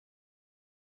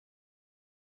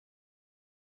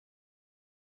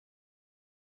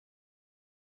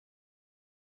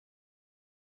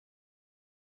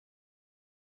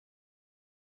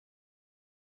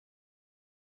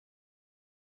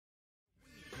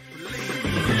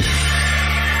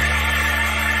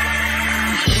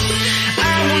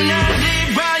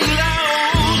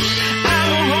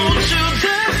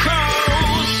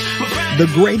The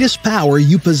greatest power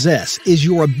you possess is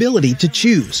your ability to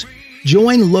choose.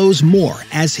 Join Lowe's Moore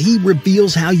as he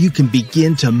reveals how you can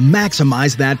begin to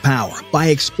maximize that power by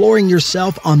exploring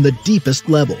yourself on the deepest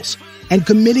levels and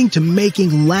committing to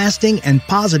making lasting and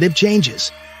positive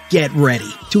changes. Get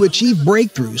ready to achieve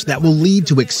breakthroughs that will lead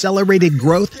to accelerated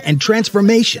growth and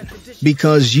transformation,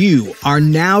 because you are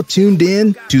now tuned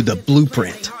in to the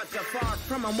Blueprint.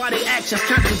 Why they actions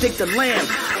contradict the lamb.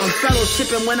 I'm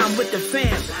fellowshipping when I'm with the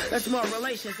fam. That's more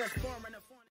relations. That's forming a...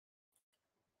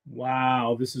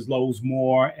 Wow, this is Lowe's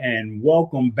Moore, and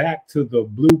welcome back to the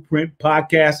Blueprint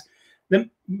podcast.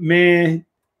 Man,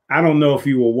 I don't know if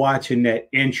you were watching that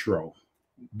intro,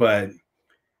 but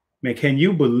man, can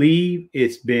you believe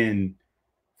it's been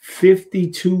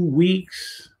 52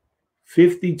 weeks,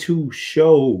 52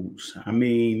 shows? I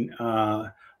mean,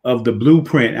 of the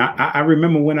Blueprint. I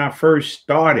remember when I first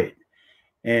started,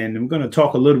 and I'm going to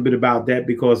talk a little bit about that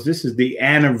because this is the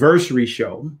anniversary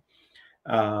show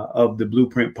of the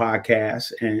Blueprint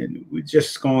podcast, and we're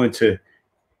just going to,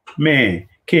 man,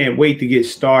 can't wait to get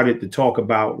started to talk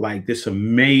about like this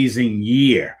amazing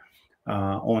year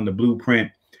on the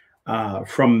Blueprint,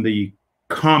 from the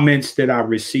comments that I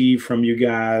received from you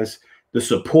guys, the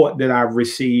support that I've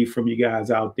received from you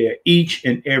guys out there each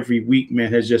and every week,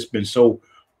 man, has just been so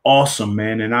awesome,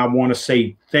 man. And I want to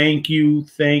say thank you,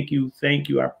 thank you, thank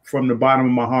you from the bottom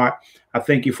of my heart. I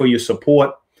thank you for your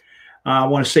support. I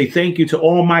want to say thank you to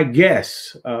all my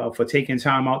guests for taking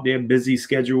time out their busy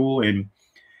schedule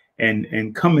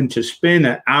and coming to spend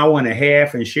an hour and a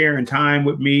half and sharing time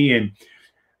with me and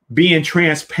being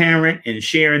transparent and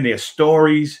sharing their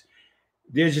stories.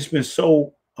 They've just been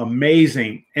so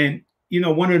amazing. And, you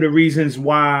know, one of the reasons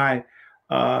why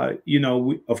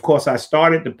of course, I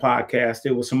started the podcast.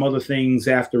 There were some other things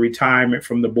after retirement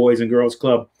from the Boys and Girls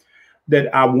Club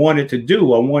that I wanted to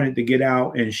do. I wanted to get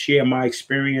out and share my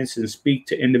experience and speak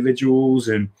to individuals.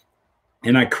 And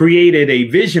I created a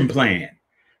vision plan,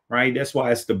 right? That's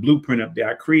why it's the Blueprint up there.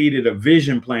 I created a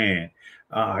vision plan.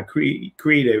 I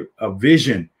created a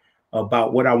vision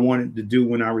about what I wanted to do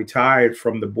when I retired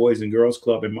from the Boys and Girls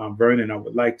Club in Mount Vernon. I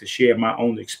would like to share my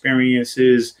own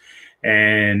experiences,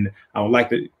 and I would like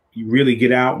to really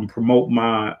get out and promote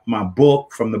my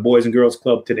book, From the Boys and Girls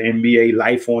Club to the NBA,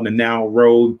 Life on the Now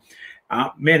Road.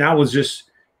 Man, I was just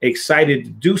excited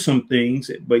to do some things,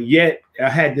 but yet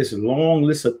I had this long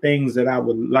list of things that I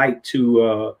would like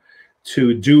to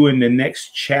do in the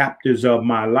next chapters of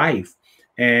my life.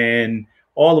 And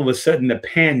all of a sudden the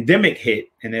pandemic hit.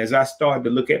 And as I started to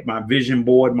look at my vision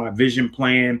board, my vision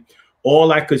plan,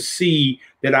 all I could see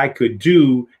that I could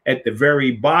do at the very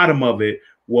bottom of it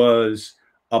was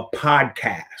a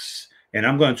podcast. And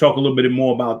I'm going to talk a little bit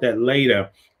more about that later.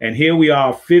 And here we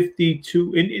are,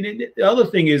 52. And the other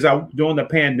thing is, during the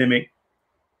pandemic,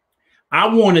 I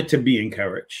wanted to be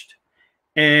encouraged,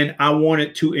 and I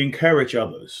wanted to encourage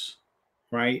others,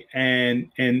 right? And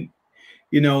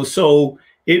you know, so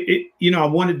I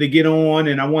wanted to get on,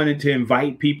 and I wanted to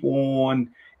invite people on,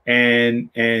 and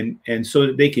so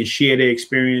that they can share their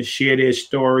experience, share their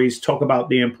stories, talk about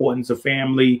the importance of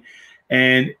family.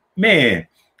 And man,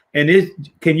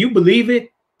 can you believe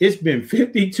it? It's been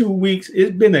 52 weeks.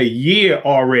 It's been a year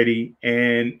already.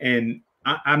 And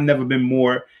I've never been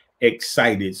more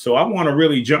excited. So I want to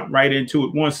really jump right into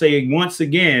it. Want to say once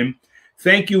again,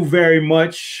 thank you very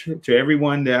much to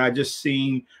everyone that I just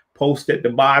seen post at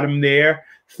the bottom there.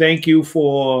 Thank you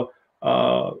for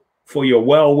your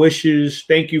well wishes.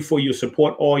 Thank you for your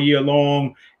support all year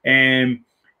long. And,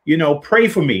 you know, pray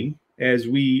for me as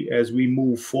we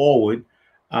move forward.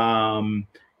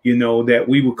 That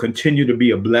we will continue to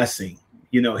be a blessing.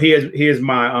 You know, here's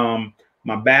my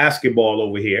my basketball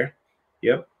over here.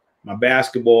 Yep, my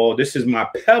basketball. This is my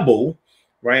pebble,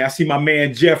 right? I see my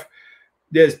man Jeff.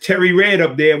 There's Terry Red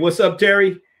up there. What's up,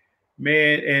 Terry?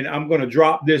 Man, and I'm gonna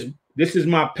drop this. This is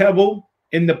my pebble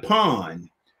in the pond,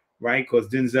 right? Because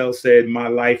Denzel said my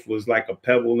life was like a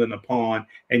pebble in a pond,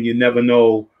 and you never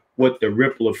know what the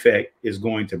ripple effect is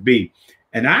going to be.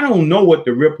 And I don't know what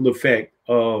the ripple effect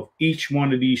of each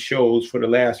one of these shows for the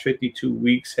last 52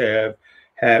 weeks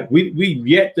we've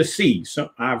yet to see. So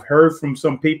I've heard from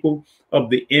some people of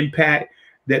the impact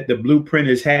that the Blueprint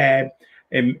has had,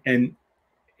 and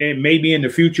maybe in the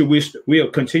future we'll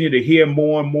continue to hear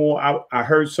more and more. I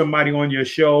heard somebody on your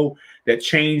show that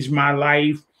changed my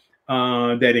life,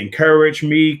 that encouraged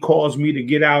me, caused me to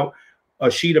get out a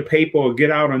sheet of paper or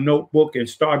get out a notebook and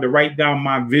start to write down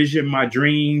my vision, my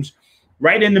dreams,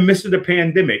 right in the midst of the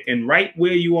pandemic. And right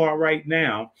where you are right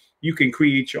now, you can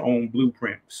create your own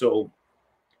blueprint. So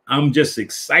I'm just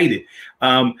excited.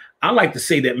 I like to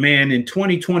say that, man, in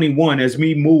 2021, as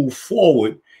we move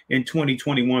forward in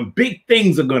 2021. Big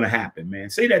things are going to happen, man.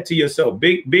 Say that to yourself.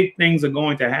 Big things are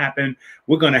going to happen.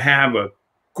 We're going to have a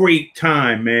great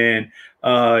time, man,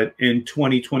 in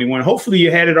 2021. Hopefully you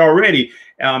had it already.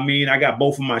 I mean, I got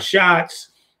both of my shots.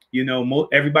 You know,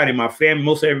 most everybody in my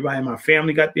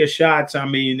family got their shots. I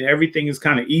mean, everything is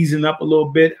kind of easing up a little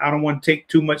bit. I don't want to take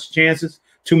too many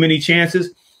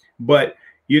chances. But,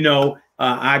 you know,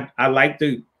 I like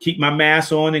to keep my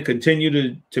mask on and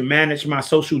continue to manage my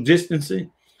social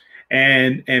distancing.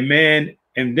 And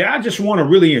I just want to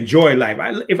really enjoy life.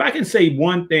 If I can say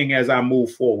one thing as I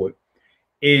move forward,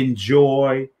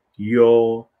 enjoy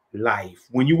your life.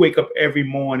 When you wake up every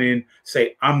morning,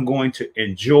 say, I'm going to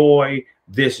enjoy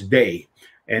this day.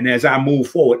 And as I move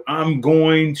forward, I'm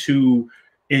going to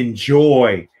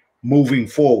enjoy moving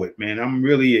forward, man. I'm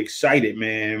really excited,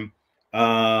 man.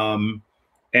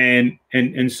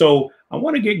 And so I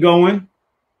want to get going,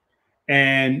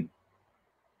 and,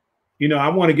 you know, I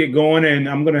want to get going, and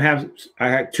I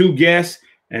had 2 guests,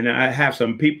 and I have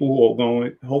some people who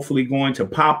are hopefully going to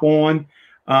pop on.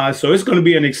 So it's going to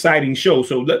be an exciting show.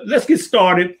 So let's get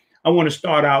started. I want to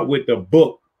start out with the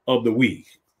book of the week.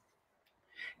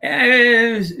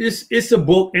 And it's a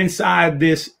book. Inside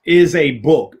this is a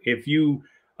book. If you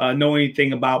know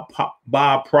anything about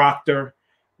Bob Proctor,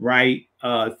 right?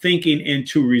 Thinking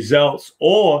into Results,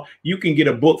 or you can get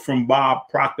a book from Bob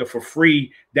Proctor for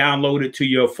free, download it to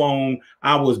your phone.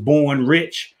 I Was Born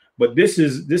Rich. But this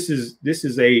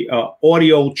is a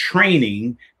audio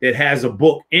training that has a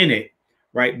book in it,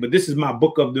 right? But this is my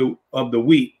book of the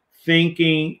week,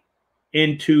 Thinking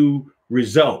into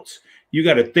Results. You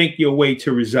got to think your way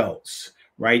to results,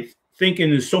 right?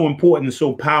 Thinking is so important and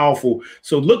so powerful.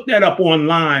 So look that up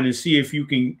online and see if you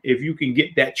can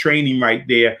get that training right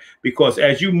there, because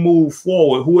as you move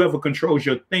forward, whoever controls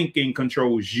your thinking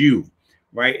controls you,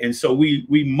 right? And so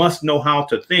we must know how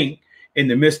to think in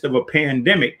the midst of a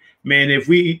pandemic, man. If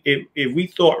we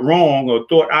thought wrong or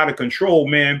thought out of control,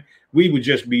 man,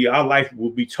 our life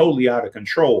would be totally out of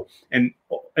control. And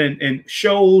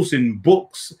shows and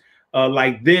books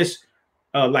like this,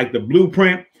 like the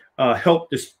BluePrint, help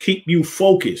to keep you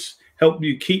focused, help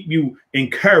you keep you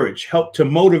encouraged, help to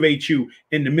motivate you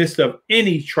in the midst of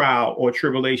any trial or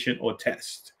tribulation or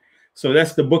test. So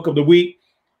that's the book of the week,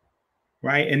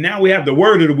 right? And now we have the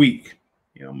word of the week.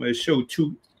 You know, I'm going to show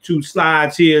two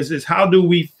slides here. It says, how do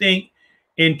we think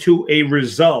into a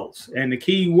result? And the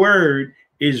key word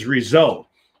is result.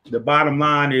 The bottom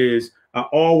line is, I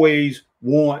always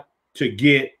want to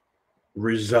get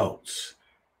results,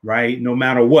 right? No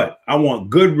matter what, I want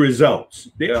good results.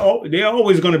 They're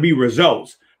always going to be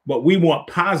results, but we want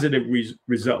positive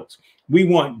results. We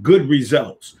want good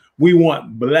results. We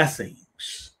want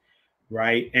blessings,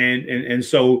 right? And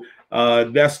so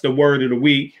that's the word of the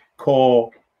week. The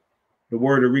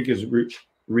word of the week is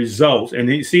results. And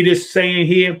you see this saying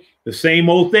here, the same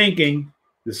old thinking,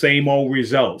 the same old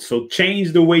results. So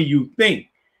change the way you think,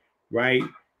 right?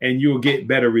 And you'll get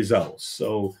better results.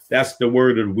 So that's the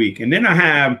word of the week. And then I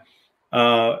have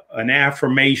an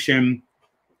affirmation,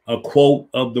 a quote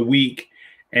of the week.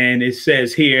 And it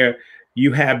says here,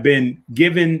 you have been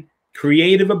given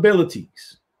creative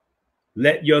abilities.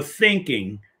 Let your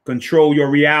thinking control your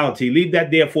reality. Leave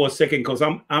that there for a second, because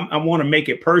I want to make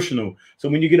it personal. So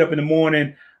when you get up in the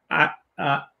morning, I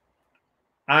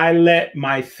let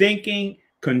my thinking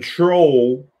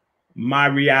control my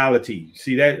reality.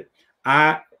 See that?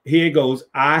 Here it goes.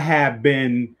 I have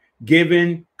been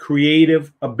given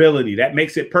creative ability. That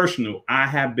makes it personal. I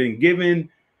have been given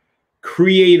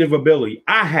creative ability.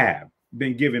 I have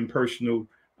been given personal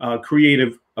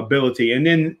creative ability. And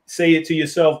then say it to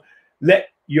yourself,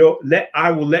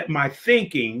 I will let my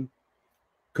thinking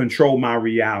control my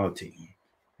reality,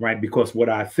 right? Because what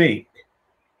I think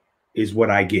is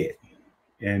what I get.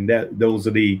 And those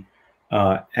are the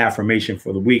affirmation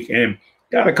for the week. And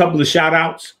got a couple of shout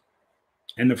outs.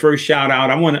 And the first shout out,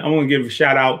 I want to give a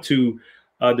shout out to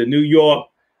the New York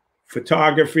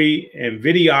Photography and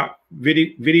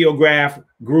Videograph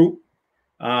Group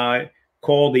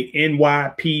called the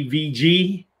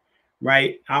NYPVG,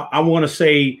 right? I want to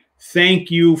say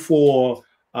thank you for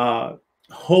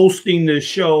hosting the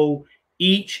show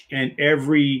each and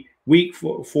every week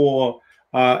for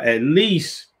at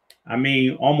least, I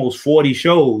mean, almost 40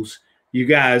 shows. You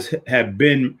guys have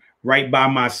been right by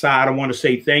my side. I want to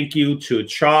say thank you to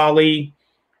Charlie.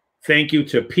 Thank you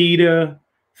to Peter.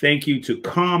 Thank you to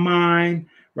Carmine,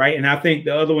 right? And I think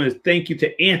the other one is thank you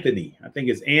to Anthony. I think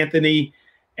it's Anthony.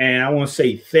 And I want to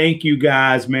say thank you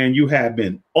guys, man. You have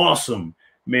been awesome,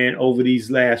 man, over these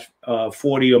last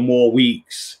 40 or more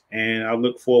weeks. And I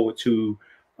look forward to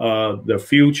the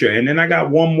future. And then I got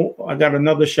one more. I got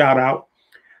another shout out.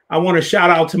 I want to shout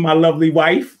out to my lovely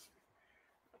wife,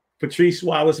 Patrice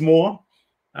Wallace Moore.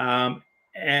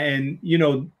 And, you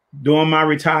know, during my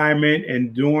retirement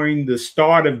and during the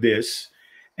start of this,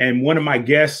 and one of my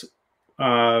guests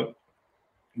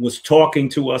was talking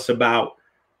to us about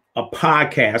a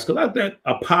podcast, because I thought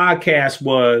a podcast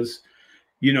was,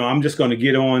 you know, I'm just going to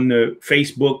get on the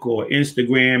Facebook or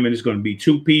Instagram and it's going to be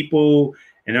two people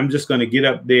and I'm just going to get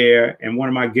up there. And one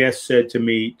of my guests said to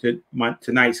me,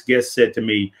 tonight's guest said to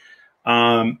me,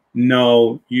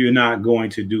 no, you're not going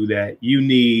to do that. You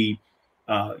need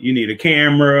a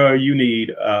camera, you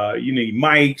need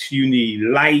mics, you need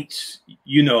lights,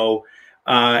 you know,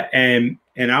 and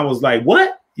I was like,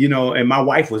 what? You know, and my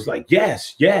wife was like,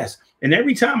 yes, yes. And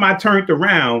every time I turned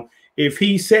around, if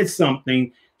he said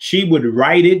something, she would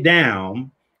write it down.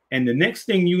 And the next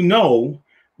thing you know,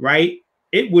 right,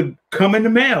 it would come in the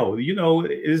mail. You know,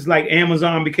 it's like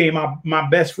Amazon became my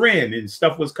best friend and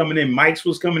stuff was coming in. Mics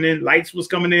was coming in, lights was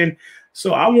coming in.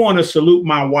 So I want to salute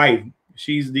my wife.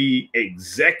 She's the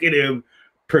executive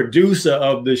producer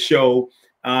of the show.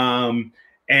 And,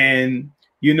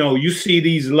 you know, you see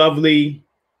these lovely,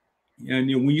 and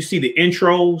when you see the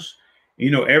intros, you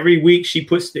know, every week she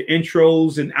puts the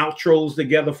intros and outros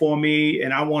together for me.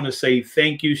 And I want to say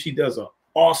thank you. She does an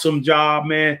awesome job,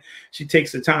 man. She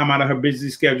takes the time out of her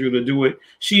busy schedule to do it.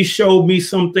 She showed me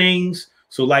some things.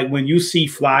 So like when you see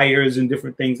flyers and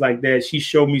different things like that, she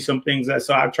showed me some things.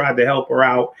 So I tried to help her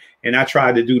out and I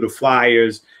tried to do the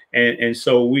flyers. And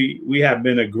so we have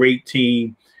been a great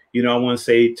team. You know, I want to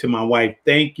say to my wife,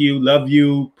 thank you, love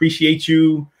you, appreciate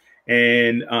you.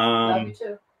 And love you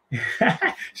too.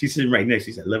 She's sitting right next.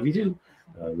 She said, love you too.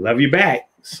 Love you back.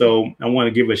 So I want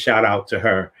to give a shout out to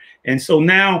her. And so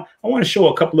now I want to show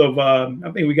a couple of,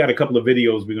 I think we got a couple of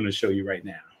videos we're going to show you right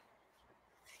now.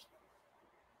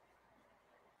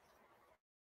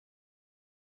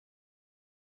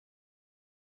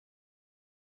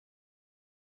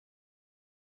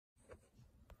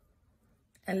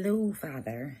 Hello,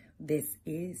 Father. This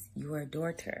is your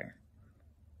daughter,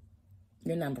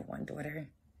 your number one daughter.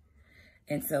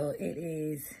 And so it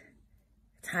is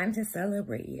time to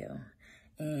celebrate you.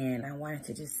 And I wanted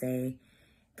to just say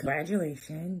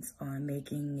congratulations on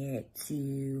making it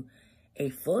to a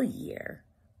full year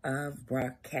of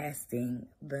broadcasting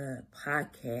the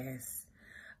podcast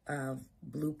of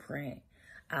BluePrint.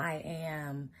 I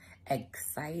am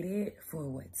excited for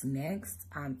what's next.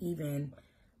 I'm even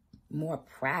more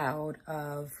proud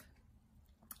of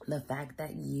the fact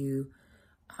that you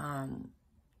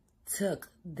took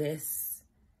this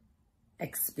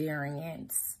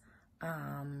experience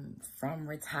from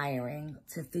retiring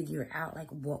to figure out like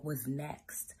what was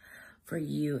next for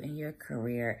you in your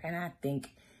career. And I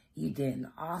think you did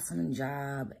an awesome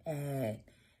job at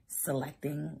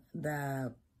selecting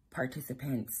the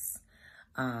participants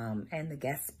and the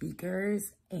guest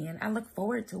speakers. And I look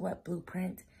forward to what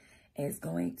BluePrint is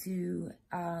going to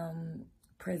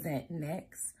present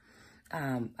next.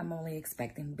 I'm only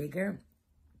expecting bigger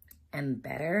and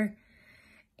better.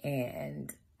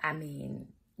 And I mean,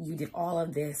 you did all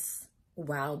of this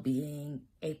while being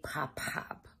a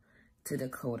pop to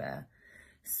Dakota.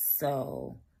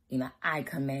 So, you know, I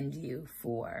commend you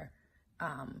for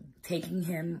taking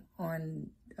him on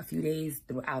a few days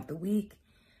throughout the week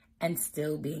and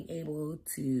still being able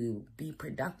to be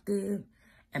productive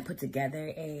and put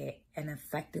together an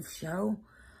effective show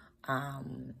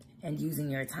and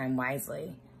using your time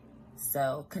wisely.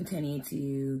 So continue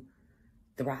to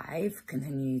thrive,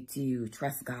 continue to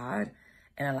trust God,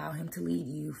 and allow him to lead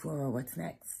you for what's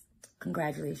next.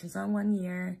 Congratulations on 1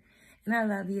 year, and I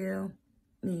love you.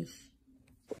 Mish.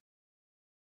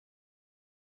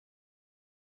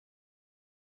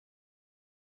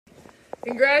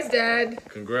 Congrats, Dad.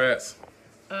 Congrats.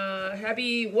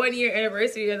 Happy 1 year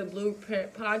anniversary of the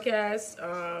BluePrint podcast.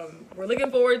 We're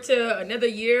looking forward to another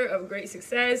year of great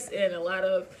success and a lot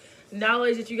of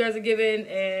knowledge that you guys are giving.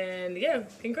 And yeah,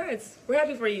 congrats. We're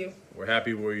happy for you. We're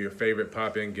happy we're your favorite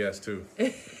pop-in guest too.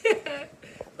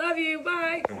 Love you.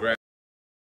 Bye. Congrats.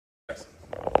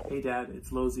 Hey Dad,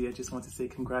 it's Lozy. I just want to say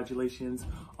congratulations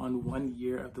on 1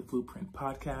 year of the BluePrint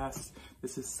podcast.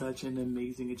 This is such an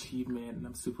amazing achievement and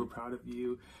I'm super proud of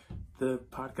you. The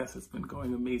podcast has been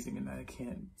going amazing and I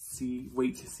can't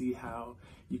wait to see how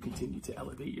you continue to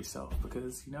elevate yourself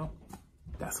because, you know,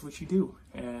 that's what you do.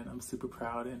 And I'm super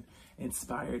proud and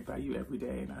inspired by you every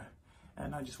day.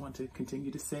 And I just want to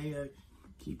continue to say,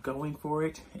 keep going for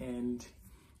it and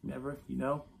never, you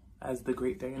know, as the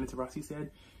great Diana Taurasi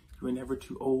said, you are never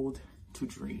too old to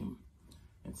dream.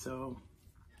 And so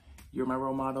you're my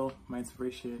role model, my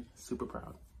inspiration, super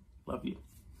proud. Love you.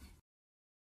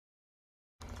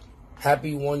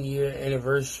 Happy 1 year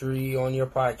anniversary on your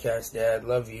podcast, Dad.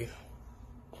 Love you.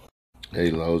 Hey,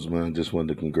 Lowe's, man. Just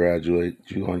wanted to congratulate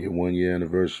you on your 1 year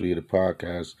anniversary of the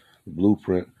podcast,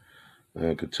 BluePrint,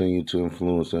 and continue to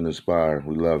influence and inspire.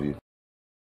 We love you.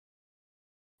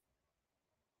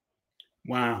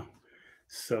 Wow.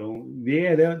 So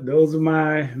yeah, those are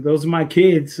my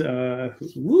kids.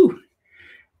 Woo.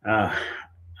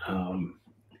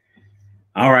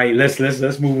 All right, let's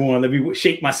move on. Let me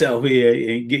shake myself here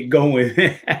and get going.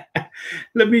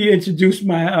 Let me introduce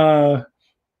my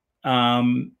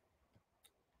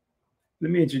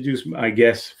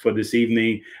guest for this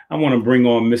evening. I want to bring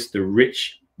on Mr.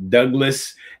 Rich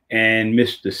Douglas and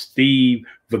Mr. Steve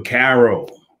Vaccaro.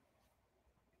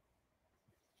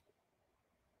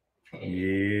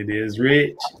 It is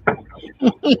Rich.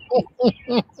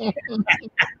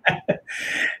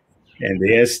 And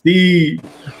there's Steve.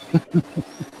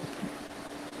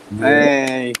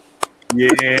 Hey.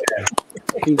 Yeah.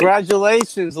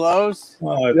 Congratulations, Lowe's.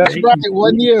 That's right.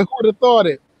 1 year. Who would have thought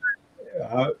it?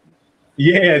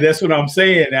 Yeah, that's what I'm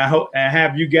saying. I hope I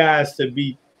have you guys to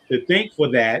thank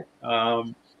for that.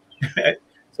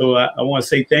 So I want to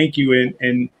say thank you.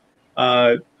 And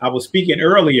I was speaking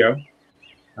earlier,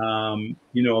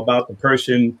 about the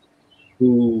person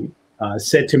who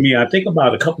said to me, I think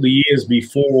about a couple of years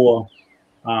before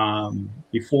I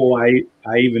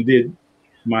even did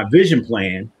my vision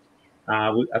plan.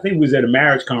 I think it was at a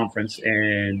marriage conference,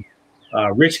 and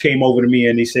Rich came over to me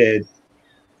and he said,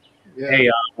 "Hey,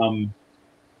 I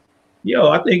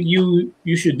think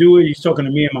you should do it." He's talking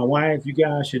to me and my wife. You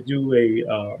guys should do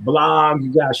a blog.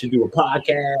 You guys should do a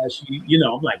podcast.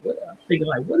 I'm like, I'm thinking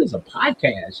like, what is a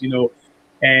podcast?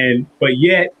 But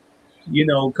yet,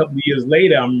 a couple of years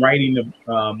later, I'm writing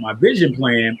my vision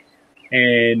plan,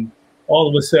 and all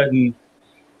of a sudden,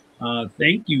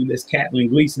 thank you. That's Kathleen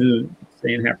Gleason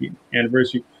saying happy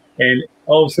anniversary, and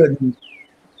all of a sudden,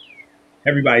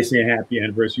 everybody's saying happy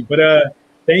anniversary. But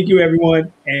thank you,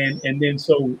 everyone. And then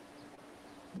so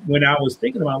when I was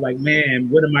thinking about like, man,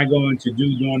 what am I going to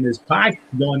do during this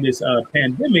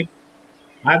pandemic?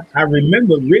 I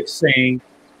remember Rich saying,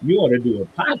 you ought to do a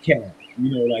podcast,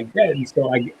 like that. And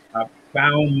so I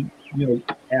found,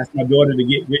 asked my daughter to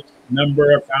get Rich's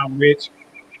number. I found Rich,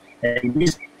 and we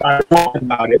started talking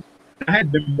about it. I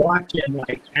had been watching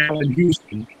like Alan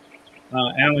Houston.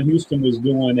 Alan Houston was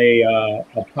doing a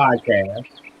podcast,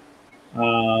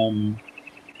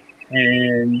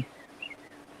 and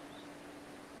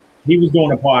he was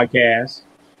doing a podcast,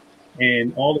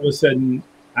 and all of a sudden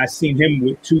I seen him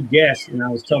with two guests, and I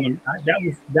was telling him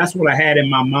that's what I had in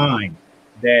my mind,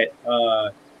 that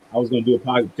I was going to do a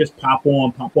podcast, just pop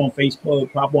on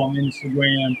Facebook, pop on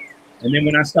Instagram. And then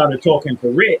when I started talking to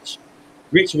Rich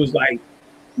was like,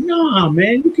 "Nah,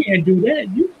 man, you can't do that.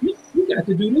 You got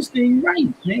to do this thing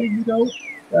right, man.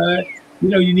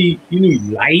 You need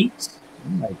lights,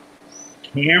 like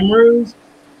cameras,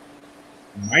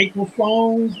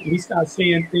 microphones." And he started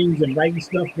saying things and writing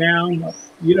stuff down.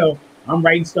 I'm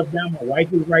writing stuff down. My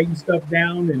wife is writing stuff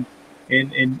down,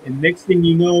 and next thing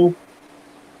you know,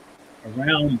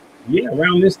 around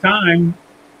this time,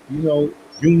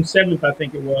 June 7th, I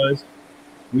think it was,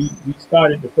 we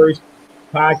started the first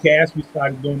podcast. We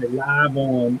started doing it live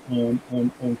on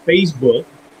Facebook,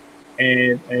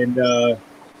 and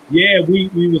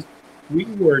we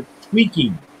were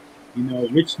tweaking.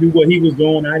 Rich knew what he was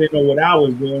doing. I didn't know what I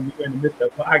was doing. We were in the midst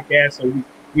of the podcast, so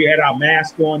we had our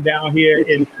mask on down here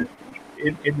in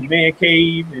the man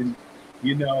cave, and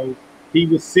he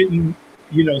was sitting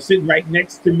right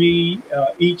next to me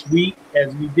each week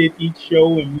as we did each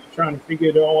show, and we were trying to figure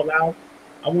it all out.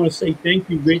 I want to say thank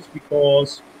you, Rich,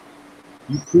 because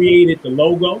you created the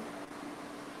logo,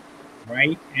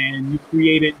 right? And you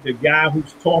created the guy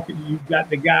who's talking. You got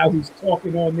the guy who's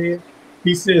talking on there.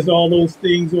 He says all those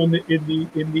things in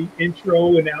the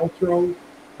intro and outro.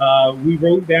 We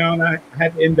wrote down. I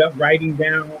had to end up writing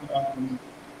down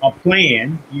a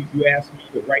plan. You asked me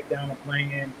to write down a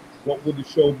plan. What would the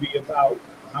show be about?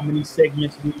 How many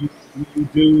segments will you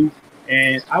do?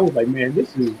 And I was like, I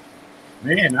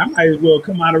might as well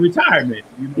come out of retirement,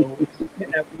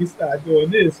 after you start doing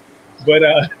this. But,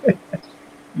 I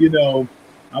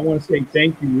want to say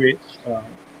thank you, Rich.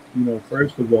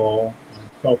 First of all,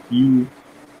 talk to you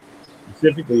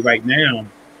specifically right now.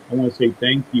 I want to say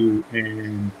thank you.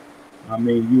 And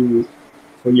you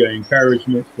for your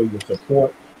encouragement, for your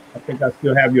support. I think I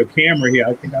still have your camera here.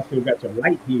 I think I still got your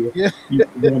light here. Yeah.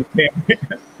 During the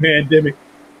pandemic.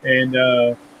 And,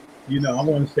 I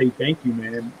want to say thank you,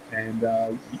 man. And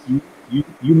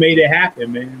you made it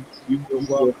happen, man. You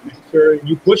were sure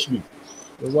you pushed me.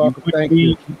 You're welcome. Thank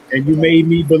you. And you made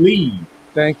me believe.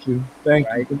 Thank you. Thank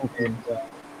right? you. Thank And you.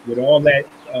 with all that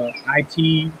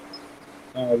IT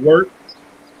work,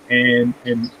 and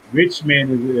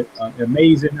Richmond is an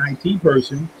amazing IT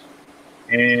person,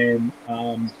 and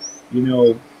you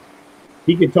know,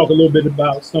 he can talk a little bit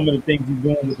about some of the things he's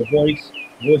doing with the voice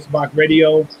box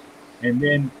radio, and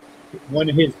then one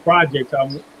of his projects.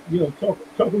 Talk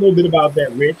a little bit about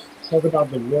that, Rich. Talk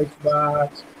about the voice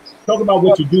box. Talk about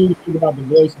what you do. Talk about the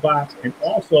voice box, and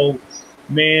also,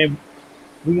 man,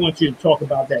 we want you to talk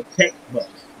about that tech bus.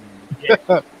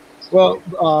 Yeah. Well,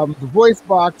 the voice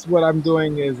box, what I'm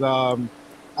doing is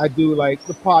I do like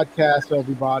the podcast for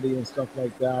everybody and stuff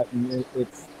like that, and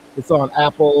it's on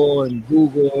Apple and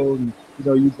Google, and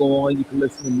you go on, you can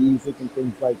listen to music and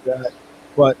things like that.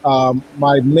 But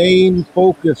my main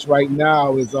focus right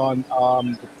now is on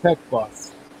the tech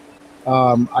bus.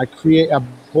 I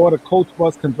bought a coach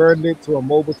bus, converted it to a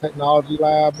mobile technology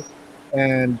lab,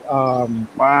 and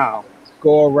Wow.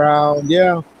 go around.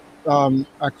 Yeah,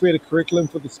 I create a curriculum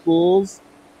for the schools,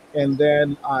 and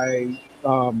then I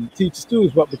teach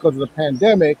students. But because of the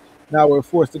pandemic, now we're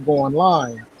forced to go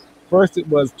online. First, it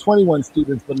was 21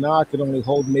 students, but now I can only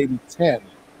hold maybe 10.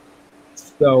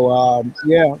 So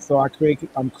yeah, so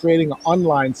I'm creating an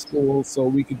online school so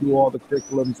we could do all the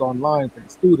curriculums online for the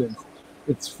students.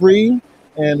 It's free,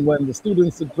 and when the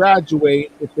students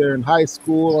graduate, if they're in high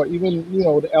school or even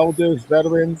the elders,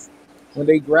 veterans, when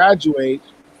they graduate,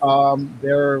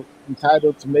 they're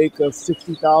entitled to make a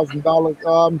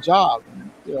 $60,000 job.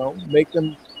 Make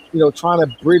them trying to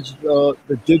bridge the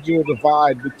digital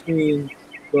divide between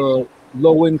the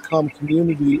low income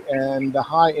community and the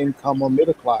high income or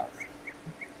middle class.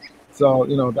 So,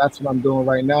 that's what I'm doing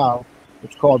right now.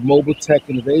 It's called Mobile Tech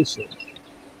Innovation.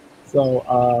 So,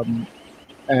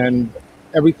 and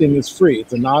everything is free.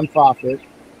 It's a nonprofit,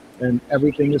 and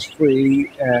everything is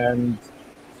free. And,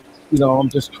 I'm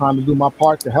just trying to do my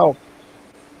part to help.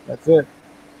 That's it.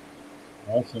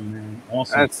 Awesome, man.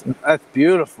 Awesome. That's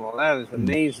beautiful. That is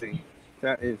amazing.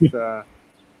 That is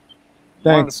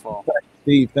Thanks, wonderful.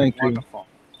 Steve. Thank you. Wonderful.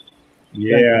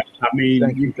 Yeah, I mean,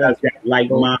 Thank you you. guys got like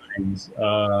minds.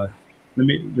 Let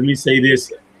me say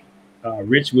this.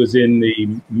 Rich was in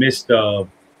the midst of,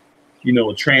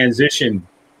 a transition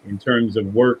in terms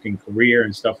of work and career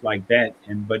and stuff like that,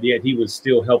 but yet he was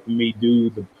still helping me do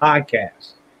the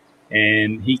podcast.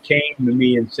 And he came to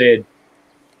me and said,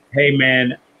 "Hey,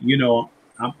 man,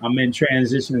 I'm in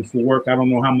transition for work. I don't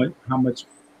know how much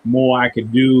more I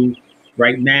could do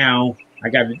right now. I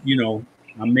got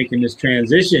I'm making this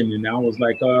transition." And I was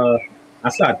like, I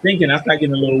started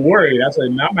getting a little worried. I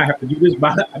said, I might have to do this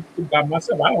by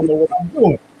myself. I don't know what I'm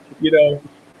doing,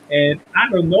 And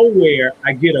out of nowhere,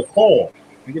 I get a call.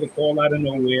 Out of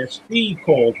nowhere. Steve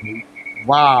calls me.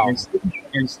 Wow.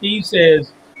 And Steve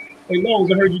says, "Hey, Lowe's,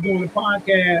 I heard you doing a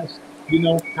podcast.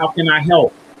 How can I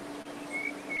help?"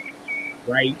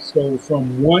 Right. So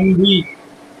from 1 week,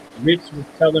 Rich was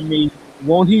telling me,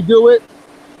 "Won't he do it?"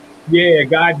 Yeah,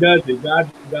 God does it.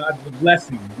 God's a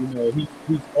blessing.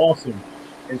 He's awesome.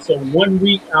 And so 1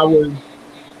 week I was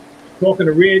talking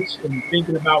to Rich and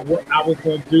thinking about what I was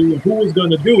going to do and who was going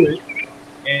to do it.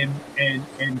 And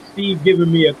Steve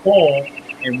giving me a call.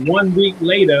 And 1 week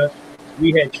later,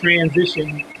 we had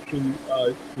transitioned to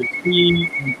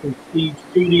Steve and to Steve's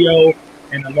studio,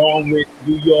 and along with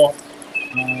New York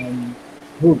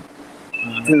group.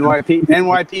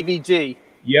 NYPVG.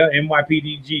 Yeah,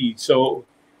 NYPDG. So,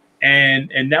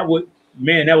 and that was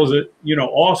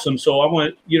awesome. So I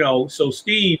want so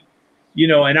Steve,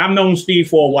 and I've known Steve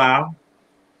for a while.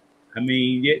 I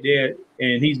mean,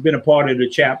 and he's been a part of the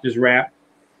Chapters Rap.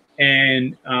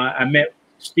 And I met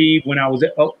Steve when I was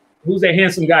at. Oh, who's that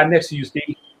handsome guy next to you,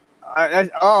 Steve?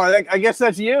 I guess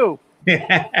that's you. and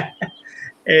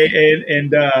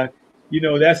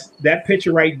that's that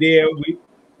picture right there.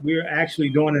 We're actually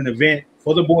doing an event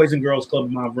for the Boys and Girls Club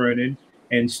of Mount Vernon,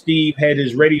 and Steve had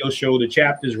his radio show, the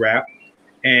Chapters Rap,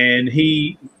 and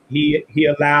he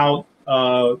allowed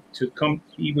to come.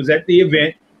 He was at the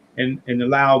event and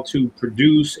allowed to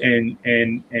produce and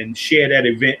share that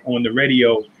event on the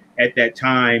radio at that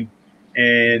time.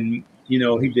 And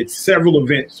he did several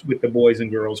events with the Boys and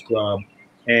Girls Club,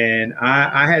 and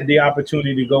I had the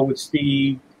opportunity to go with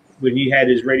Steve when he had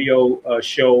his radio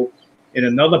show in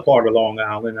another part of Long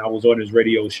Island. I was on his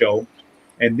radio show.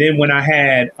 And then when I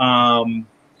had I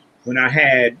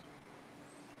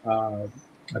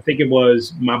think it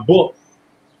was my book,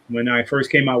 when I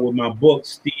first came out with my book,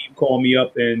 Steve called me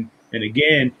up and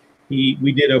again,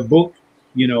 we did a book,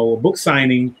 a book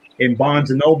signing in Barnes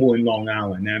and Noble in Long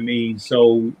Island. I mean,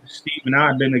 so Steve and I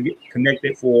have been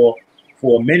connected for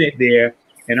a minute there.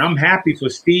 And I'm happy for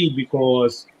Steve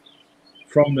because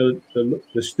from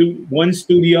one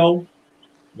studio,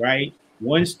 right?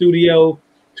 One studio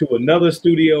to another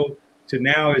studio to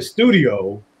now his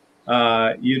studio.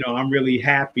 I'm really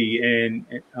happy. And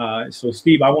so,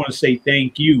 Steve, I want to say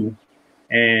thank you.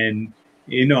 And,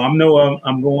 I'm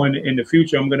going in the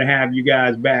future. I'm going to have you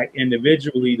guys back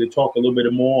individually to talk a little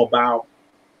bit more about,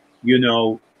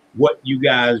 what you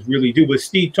guys really do. But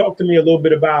Steve, talk to me a little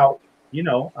bit about,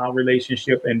 our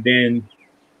relationship, and then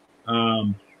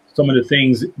some of the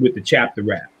things with the chapter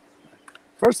rap.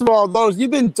 First of all, those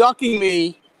you've been ducking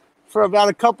me for about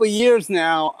a couple of years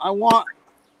now. I want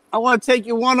to take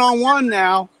you one-on-one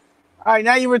now. All right,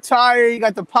 now you retire. You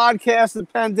got the podcast, the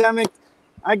pandemic.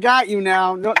 I got you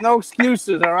now. No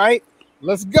excuses. All right.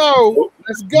 Let's go.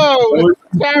 Let's go.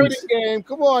 Charity game.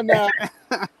 Come on now.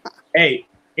 Hey,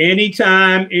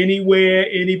 anytime, anywhere,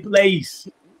 any place.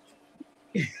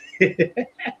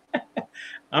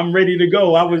 I'm ready to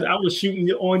go. I was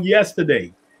shooting on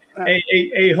yesterday.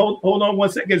 Hey, hold on 1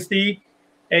 second, Steve.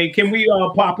 Hey, can we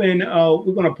pop in?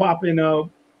 We're gonna pop in.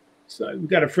 So we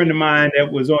got a friend of mine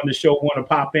that was on the show. Want to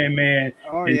pop in, man?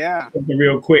 Oh yeah. Something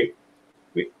real quick.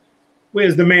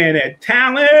 Where's the man at?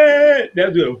 Talent.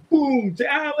 That's a boom.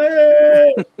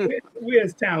 Talent.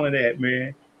 Where's Talent at,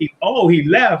 man? He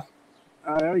left.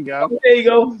 There we go. Oh, there you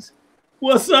go.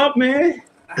 What's up, man?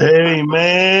 Hey,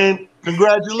 man.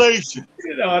 Congratulations.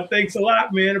 Thanks a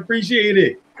lot, man. Appreciate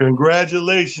it.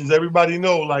 Congratulations. Everybody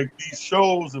know, like, these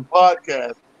shows and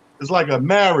podcasts, it's like a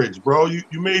marriage, bro. You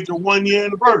made your 1 year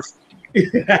anniversary.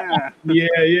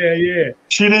 Yeah.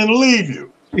 She didn't leave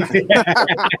you.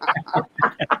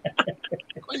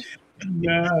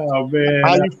 No, man.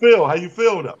 How you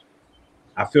feel though?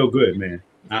 I feel good, man.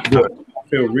 I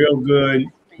feel real good.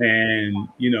 And,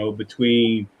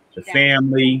 between the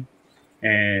family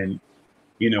and,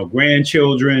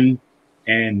 grandchildren,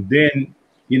 and then,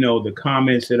 the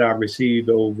comments that I received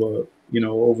over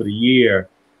the year.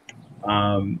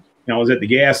 I was at the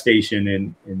gas station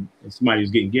and somebody was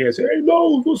getting gas. Hey,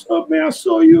 Lowe's, what's up, man? I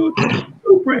saw you at the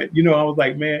BluePrint. I was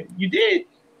like, man, you did?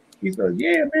 He's like,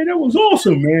 yeah, man, that was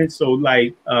awesome, man. So,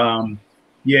 like,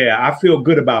 I feel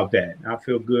good about that. I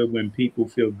feel good when people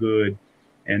feel good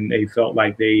and they felt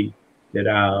like we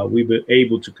were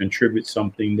able to contribute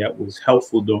something that was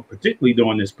helpful, particularly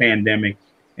during this pandemic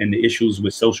and the issues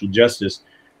with social justice.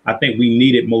 I think we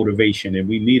needed motivation and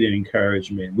we needed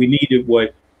encouragement. We needed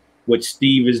what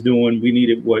Steve is doing. We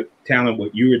needed what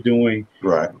you were doing.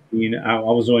 Right. I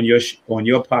was on your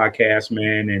podcast,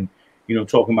 man, and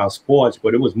talking about sports,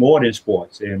 but it was more than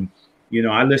sports. And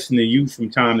I listen to you from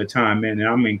time to time, man, and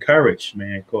I'm encouraged,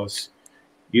 man, because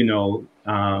you're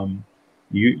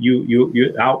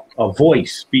out a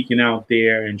voice speaking out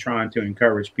there and trying to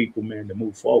encourage people, man, to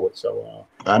move forward. So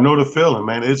I know the feeling,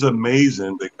 man. It's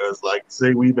amazing because, like,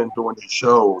 say we've been doing these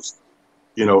shows,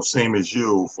 same as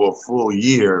you, for a full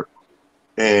year.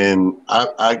 And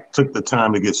I took the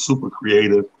time to get super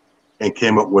creative and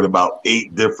came up with about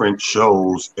 8 different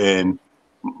shows. And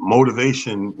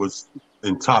motivation was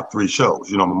in top 3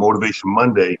 shows. Motivation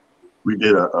Monday, we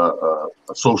did a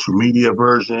social media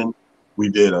version. We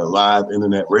did a live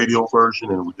internet radio version,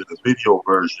 and we did a video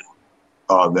version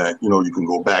that, you can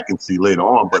go back and see later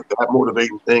on. But that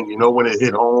motivating thing, when it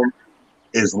hit home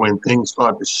is when things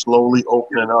started slowly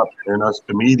opening up and us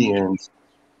comedians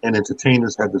and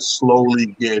entertainers had to slowly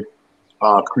get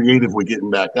creative with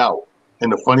getting back out.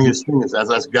 And the funniest thing is,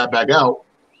 as I got back out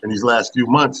in these last few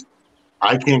months,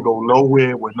 I can't go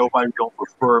nowhere where nobody don't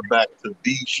refer back to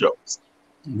these shows.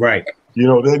 Right. They're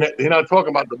not talking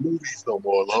about the movies no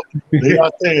more, love. They're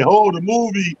not saying, oh, the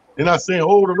movie. They're not saying,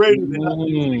 oh, the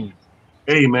radio.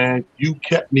 Hey, man, you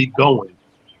kept me going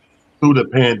through the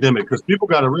pandemic, because people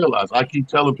got to realize, I keep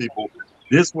telling people,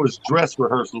 this was dress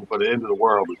rehearsal for the end of the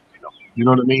world. You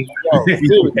know what I mean?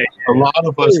 A lot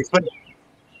of us fail.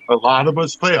 A lot of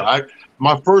us fail.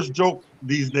 My first joke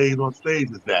these days on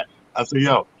stage is that. I say,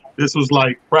 yo, this was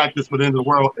like practice for the end of the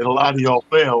world, and a lot of y'all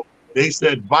fail. They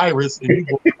said virus, and you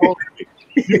go,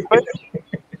 you failed.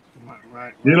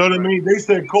 Right, you know what I mean? They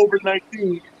said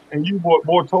COVID-19, and you bought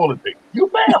more toilet paper. You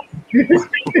failed. You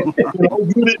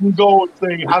didn't go and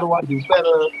say, how do I do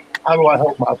better? How do I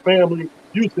help my family?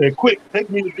 You said, quick, take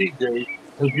me to DJ.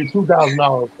 Let's get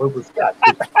 $2,000 worth of scotch.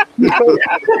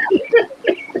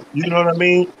 You know what I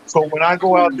mean? So when I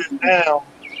go out there now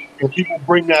and people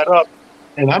bring that up,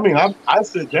 and I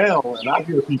sit down and I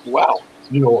hear people out,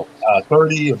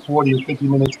 30 and 40 and 50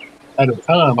 minutes at a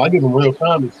time. I give them real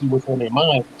time to see what's on their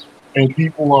mind. And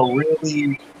people are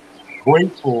really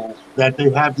grateful that they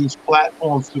have these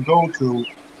platforms to go to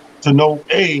know,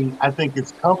 I think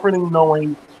it's comforting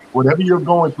knowing whatever you're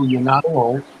going through, you're not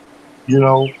alone,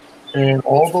 And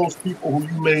all those people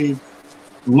who you may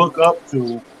look up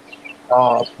to,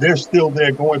 they're still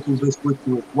there going through this with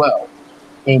you as well.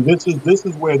 And this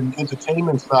is where the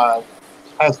entertainment side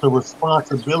has the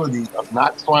responsibility of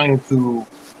not trying to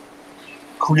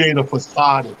create a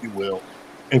facade, if you will,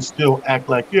 and still act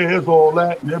like, yeah, here's all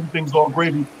that and everything's all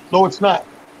gravy. No, it's not.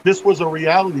 This was a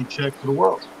reality check for the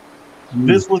world.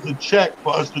 This was a check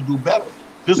for us to do better.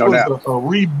 This was a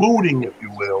rebooting, if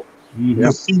you will,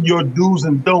 to see your do's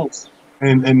and don'ts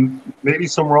and maybe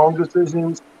some wrong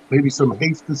decisions, maybe some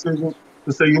hasty decisions,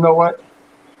 to say, you know what?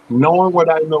 Knowing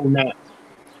what I know now,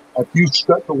 if you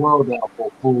shut the world down for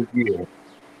a full year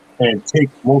and take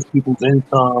most people's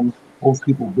income, most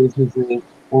people's businesses,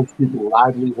 most people's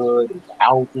livelihood, and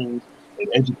housing, and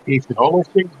education, all those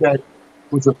things that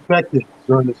was affected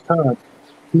during this time,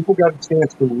 people got a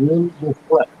chance to really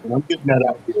reflect. And I'm getting that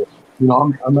out here. You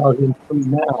know, I'm out here in Philly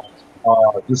now,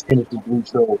 just finished the Blue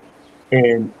Show.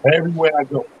 And everywhere I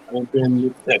go, I done been to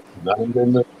Texas, I done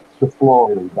been to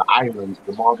Florida, the islands,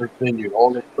 the Martha's Vineyard,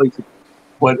 all those places.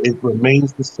 But it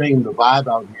remains the same. The vibe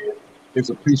out here is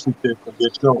appreciative of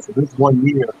this show. So this 1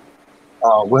 year,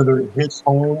 whether it hits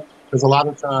home, because a lot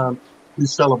of times we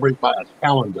celebrate by a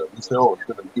calendar. We say, oh, it's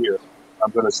been a year.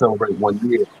 I'm going to celebrate 1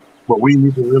 year. But we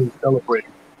need to really celebrate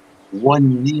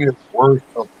 1 year's worth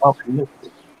of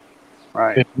uplifting.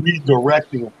 Right. And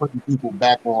redirecting and putting people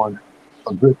back on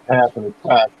a good path and a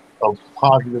track of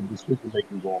positive decision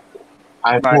making going forward.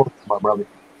 I applaud you, my brother.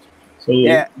 So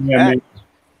man,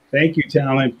 thank you,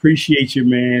 Talent. Appreciate you,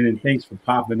 man, and thanks for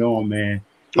popping on, man.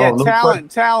 Yeah,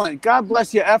 talent. God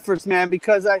bless your efforts, man,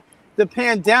 because the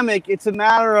pandemic, it's a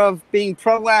matter of being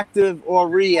proactive or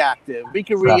reactive. We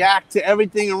can react to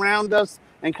everything around us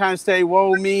and kind of say,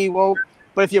 whoa, me, whoa.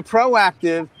 But if you're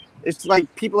proactive, it's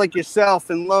like people like yourself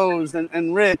and Lowe's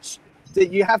and Rich,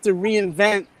 that you have to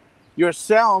reinvent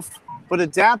yourself, but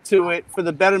adapt to it for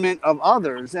the betterment of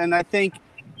others. And I think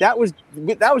that was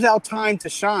our time to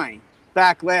shine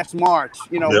back last March.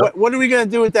 You know, what are we going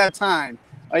to do at that time?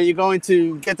 Are you going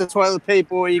to get the toilet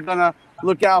paper, or are you going to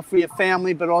look out for your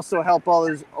family, but also help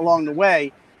others along the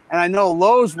way? And I know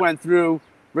Lowe's went through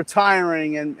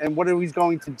retiring and what he's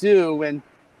going to do. And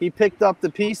he picked up the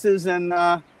pieces and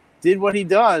did what he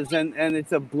does. And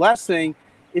it's a blessing.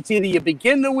 It's either you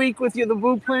begin the week with the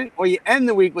blueprint or you end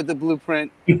the week with the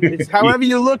blueprint. It's however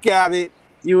you look at it,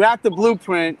 you're at the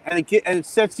blueprint, and it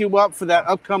sets you up for that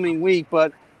upcoming week.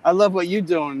 But I love what you're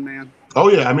doing, man. Oh,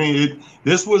 yeah. I mean,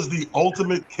 this was the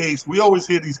ultimate case. We always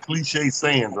hear these cliche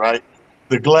sayings, right?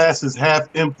 The glass is half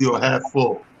empty or half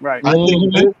full. Right. I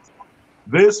think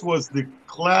this was the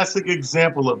classic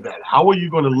example of that. How are you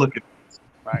going to look at this?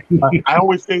 Right. I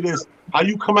always say this. How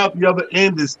you come out the other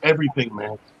end is everything,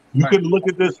 man. You could look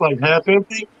at this like half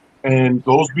empty, and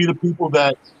those be the people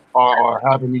that are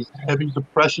having these heavy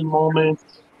depression moments,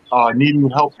 needing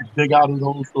help to dig out of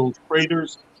those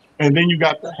craters. And then you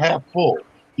got the half full,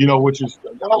 you know, which is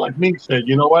kind of like me said,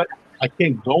 you know what? I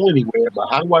can't go anywhere, but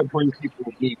how do I bring people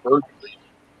with me virtually?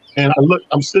 And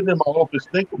I'm sitting in my office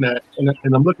thinking that,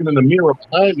 and I'm looking in the mirror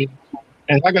behind me,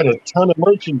 and I got a ton of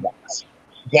merchandise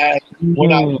that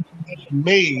when I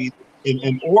made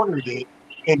and ordered it,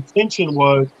 intention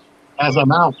was, as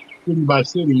I'm out city by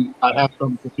city, I have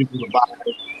something for people to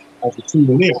buy as a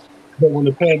souvenir. But when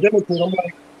the pandemic hit, I'm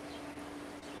like,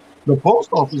 the post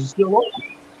office is still open.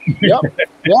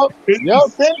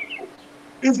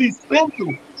 It's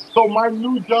essential. So my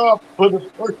new job for the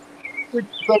first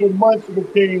 6-7 months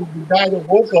became the guy that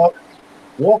woke up,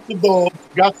 walked the dog,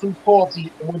 got some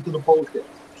coffee, and went to the post office.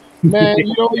 Man,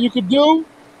 you know what you could do?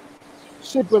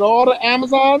 Ship it all to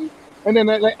Amazon, and then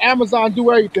let Amazon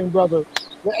do everything, brother.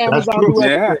 Let Amazon do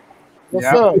everything. Yes,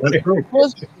 sir. That's true.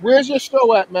 Where's your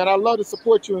show at, man? I'd love to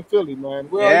support you in Philly, man.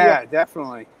 Where are you at?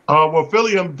 Definitely. Well,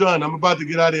 Philly, I'm done. I'm about to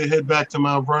get out of here, head back to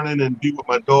Mount Vernon, and be with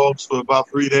my dogs for about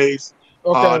 3 days.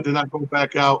 Okay. Then I go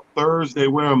back out Thursday.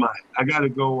 Where am I? I got to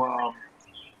go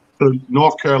to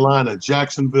North Carolina,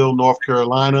 Jacksonville, North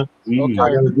Carolina. Okay.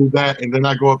 I got to do that, and then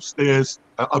I go upstate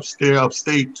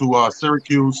to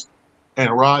Syracuse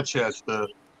and Rochester,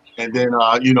 and then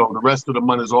the rest of the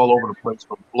month is all over the place,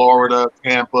 from Florida,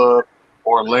 Tampa,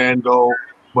 Orlando.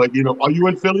 But are you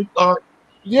in Philly?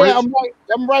 Yeah, Rich?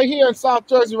 I'm right here in South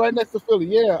Jersey, right next to Philly.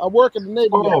 Yeah, I work in the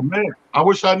neighborhood. Oh man, I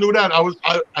wish I knew that.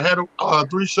 I had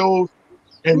 3 shows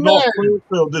in North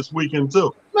Plainfield this weekend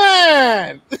too.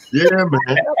 Man. Yeah,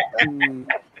 man.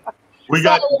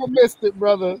 I missed it,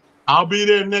 brother. I'll be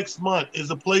there next month. There's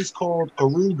a place called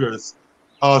Aruga's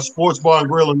Sports Bar and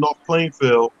Grill in North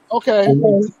Plainfield. Okay.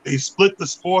 And they split the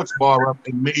sports bar up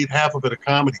and made half of it a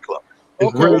comedy club.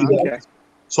 It's really good.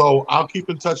 So I'll keep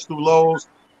in touch through Lowe's.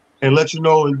 and let you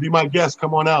know and be my guest.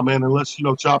 Come on out, man, and let's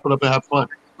chop it up and have fun.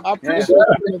 I appreciate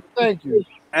it. Thank you.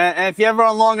 And if you're ever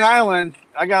on Long Island,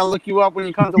 I gotta look you up when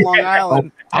you come to Long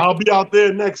Island. I'll be out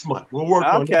there next month. We'll work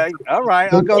on it. Okay, all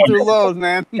right. I'll go through Lowe's,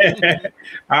 man. All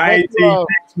right,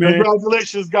 thanks, man.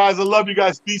 Congratulations, guys. I love you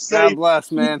guys. Be safe. God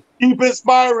bless, man. Keep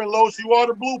inspiring, Los. You are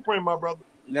the blueprint, my brother.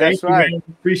 That's Thank right. You, man.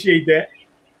 Appreciate that.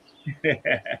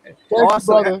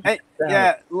 Awesome. Hey,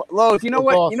 yeah, Lowe's. You know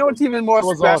what? Awesome. You know what's even more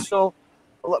special?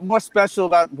 More special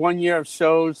about 1 year of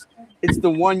shows. It's the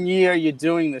 1 year you're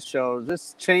doing the shows.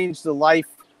 This changed the life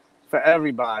for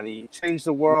everybody. It changed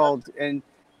the world, and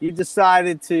you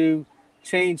decided to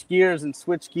change gears and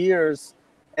switch gears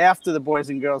after the Boys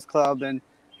and Girls Club, and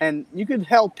you could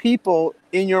help people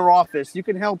in your office. You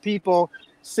could help people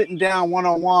sitting down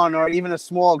one-on-one or even a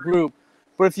small group.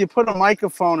 But if you put a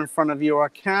microphone in front of you or a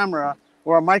camera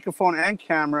or a microphone and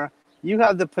camera, you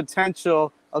have the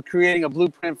potential of creating a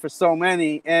blueprint for so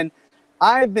many. And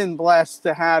I've been blessed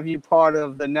to have you part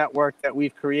of the network that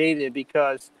we've created,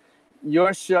 because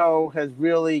your show has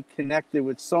really connected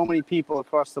with so many people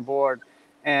across the board,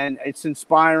 and it's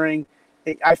inspiring.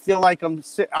 I feel like I'm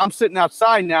sitting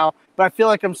outside now, but I feel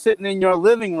like I'm sitting in your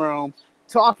living room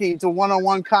talking to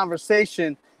one-on-one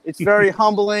conversation. It's very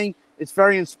humbling. It's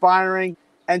very inspiring.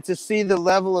 And to see the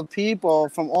level of people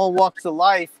from all walks of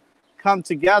life come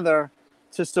together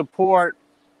to support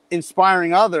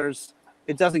inspiring others,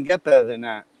 it doesn't get better than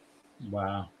that.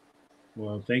 Wow.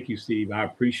 Well, thank you, Steve. I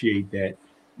appreciate that.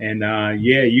 And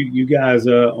yeah, you guys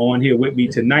are on here with me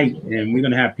tonight, and we're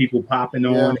gonna have people popping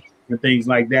on and things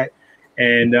like that.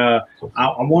 And I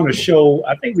want to show.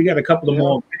 I think we got a couple of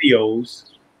more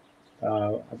videos.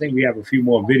 I think we have a few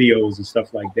more videos and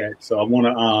stuff like that. So I want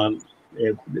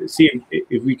to see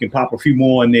if we can pop a few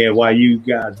more in there while you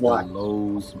guys watch.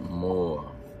 Lowe's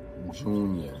Moore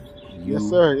Jr. Yes,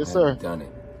 sir. Yes, sir. Done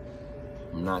it.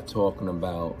 I'm not talking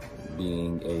about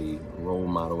being a role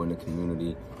model in the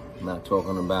community. I'm not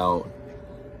talking about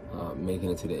making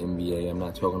it to the NBA. I'm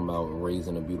not talking about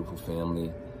raising a beautiful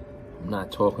family. I'm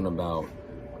not talking about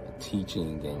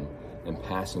teaching and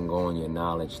passing on your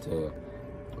knowledge to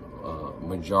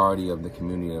majority of the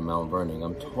community in Mount Vernon.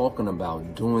 I'm talking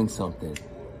about doing something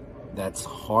that's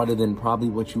harder than probably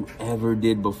what you ever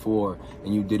did before,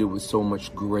 and you did it with so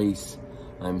much grace.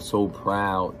 I'm so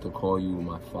proud to call you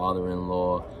my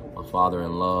father-in-law, my father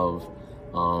in love.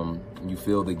 You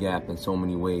fill the gap in so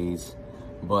many ways,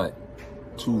 but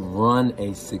to run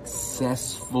a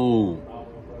successful,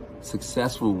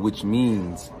 which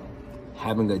means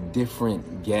having a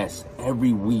different guest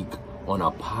every week on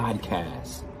a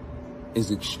podcast,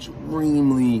 is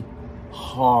extremely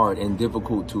hard and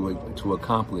difficult to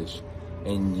accomplish,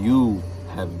 and you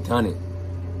have done it.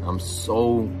 I'm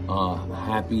so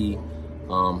happy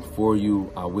for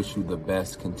you. I wish you the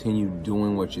best. Continue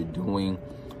doing what you're doing.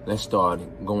 Let's start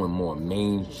going more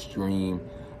mainstream.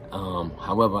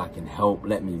 However I can help,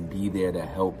 let me be there to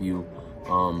help you.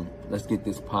 Let's get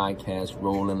this podcast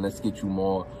rolling. Let's get you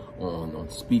more on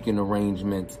speaking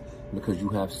arrangements, because you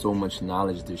have so much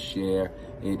knowledge to share.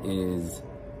 It is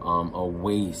a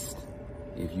waste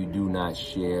if you do not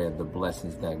share the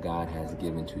blessings that God has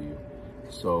given to you.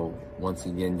 So once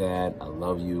again, Dad, I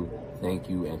love you. Thank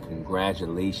you, and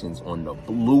congratulations on the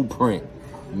blueprint,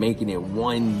 making it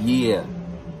 1 year.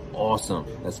 Awesome.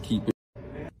 Let's keep it.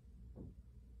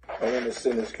 I want to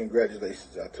send this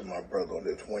congratulations out to my brother on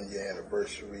this 1 year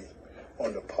anniversary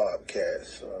on the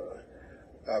podcast.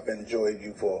 I've enjoyed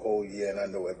you for a whole year, and I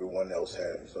know everyone else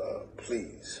has.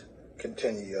 Please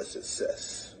continue your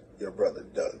success. Your brother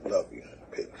Doug. Love you.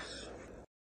 Peace.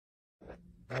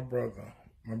 My brother.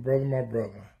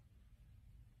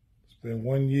 It's been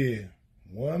 1 year.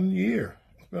 1 year.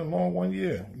 It's been a long 1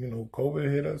 year. You know,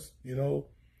 COVID hit us. You know,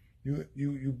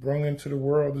 you brung into the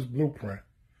world this blueprint.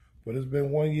 But it's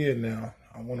been 1 year now.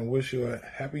 I want to wish you a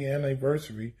happy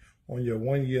anniversary on your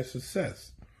 1 year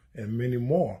success, and many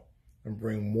more, and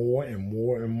bring more and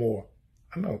more and more.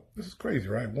 I know, this is crazy,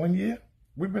 right? 1 year?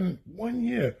 We've been 1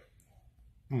 year.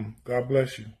 God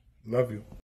bless you. Love you.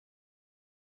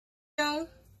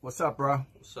 What's up, bro?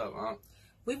 What's up, Aunt?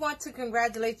 We want to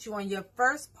congratulate you on your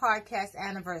first podcast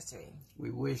anniversary. We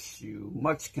wish you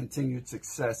much continued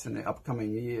success in the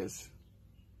upcoming years.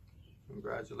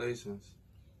 Congratulations.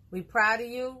 We're proud of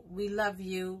you, we love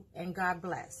you, and God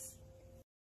bless.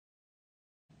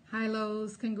 Hi,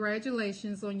 Lowe's.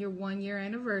 Congratulations on your 1 year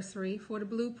anniversary for the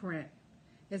Blueprint.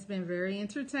 It's been very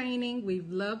entertaining. We've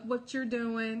loved what you're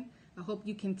doing. I hope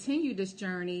you continue this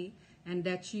journey and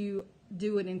that you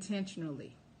do it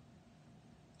intentionally.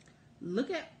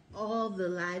 Look at all the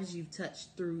lives you've touched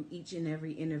through each and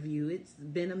every interview. It's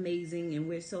been amazing, and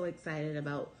we're so excited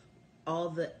about all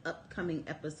the upcoming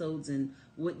episodes and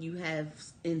what you have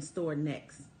in store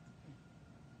next.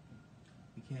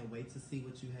 We can't wait to see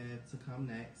what you have to come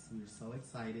next. We're so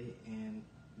excited and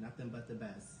nothing but the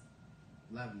best.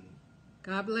 Love you.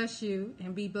 God bless you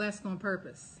and be blessed on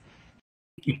purpose.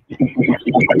 I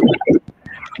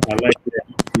like that.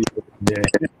 Yeah.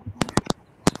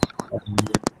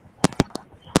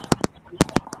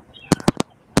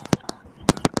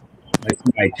 Like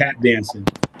somebody tap dancing.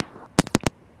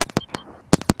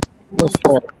 What's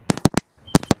that?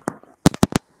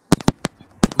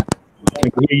 I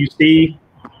can hear you, Steve.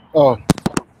 Oh,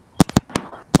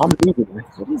 I'm leaving.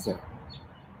 What is that?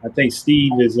 I think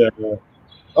Steve is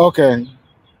Okay.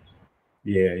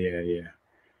 Yeah.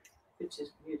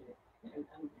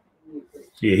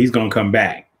 Yeah, he's gonna come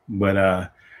back. But yeah,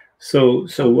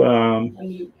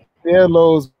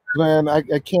 Lowe's, man,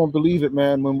 I can't believe it,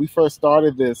 man. When we first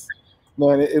started this,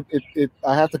 man,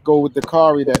 I have to go with the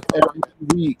Kari that every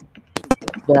week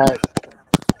that,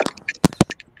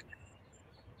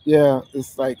 yeah,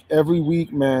 it's like every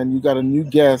week, man, you got a new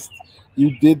guest.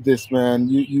 You did this, man.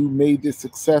 You made this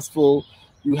successful.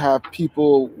 You have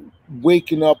people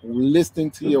waking up,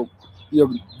 listening to your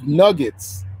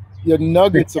nuggets of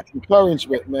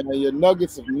encouragement, man, your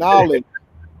nuggets of knowledge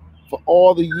for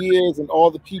all the years and all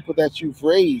the people that you've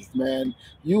raised, man.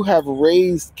 You have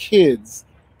raised kids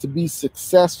to be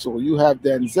successful. You have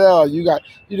Denzel. You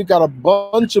got a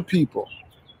bunch of people,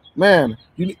 man.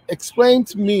 You explain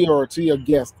to me or to your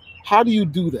guest, how do you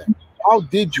do that? How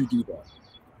did you do that?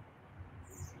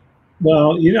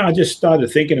 Well, I just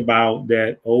started thinking about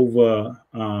that over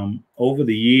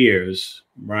the years,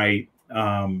 right?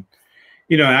 I'll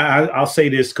say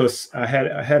this because I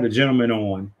had a gentleman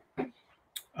on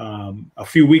a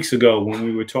few weeks ago when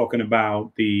we were talking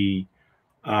about the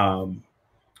how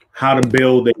to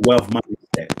build a wealth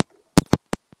mindset.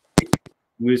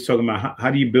 We were talking about how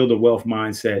do you build a wealth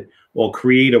mindset or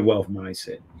create a wealth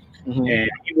mindset. Mm-hmm. And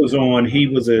he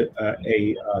was a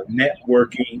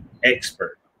networking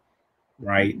expert,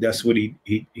 right? That's what he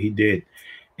did.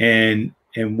 And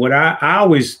what I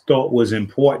always thought was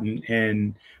important,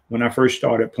 and when I first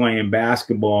started playing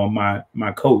basketball,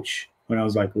 my coach, when I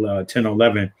was like 10 or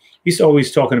 11, he's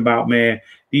always talking about, man,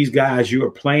 these guys you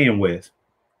are playing with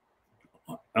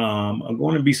are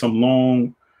going to be some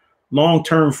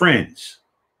long-term friends,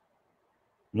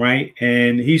 right?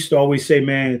 And he used to always say,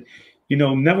 man,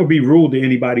 never be rude to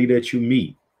anybody that you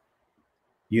meet,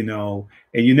 and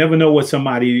you never know what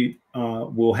somebody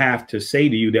will have to say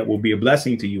to you that will be a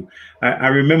blessing to you. I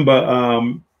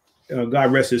remember,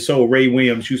 God rest his soul, Ray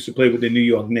Williams used to play with the New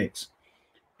York Knicks.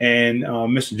 And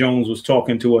Mr. Jones was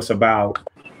talking to us about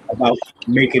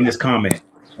making this comment,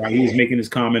 right? He was making this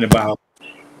comment about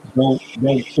don't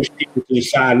push people to the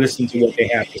side, listen to what they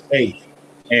have to say.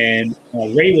 And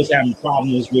Ray was having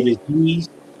problems with his knees,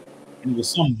 and there was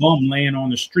some bum laying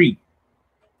on the street.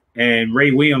 And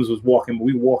Ray Williams was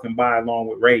we were walking by along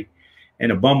with Ray,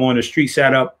 and a bum on the street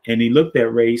sat up and he looked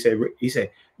at Ray. He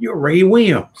said, "You're Ray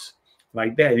Williams,"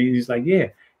 like that. And he's like, "Yeah."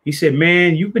 He said,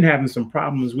 "Man, you've been having some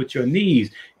problems with your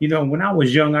knees. When I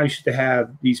was young, I used to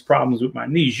have these problems with my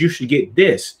knees. You should get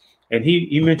this." And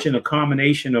he mentioned a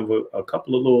combination of a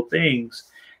couple of little things,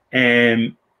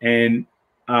 and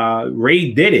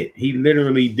Ray did it. He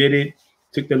literally did it.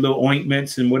 Took the little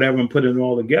ointments and whatever and put it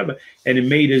all together, and it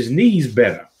made his knees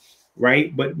better,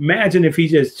 right? But imagine if he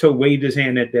just waved his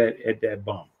hand at that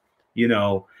bum,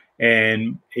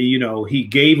 and he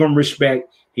gave him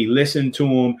respect. He listened to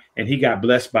him, and he got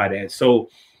blessed by that. So,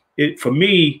 for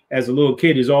me as a little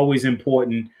kid, is always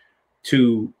important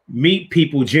to meet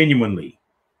people genuinely,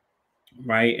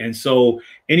 right? And so,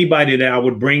 anybody that I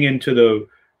would bring into the,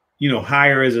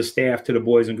 hire as a staff to the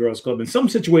Boys and Girls Club, in some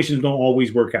situations don't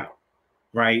always work out,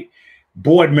 right?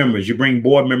 Board members, you bring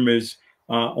board members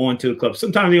onto the club.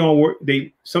 Sometimes they don't work.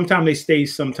 Sometimes they stay,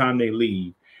 sometimes they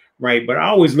leave, right? But I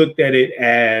always looked at it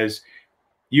as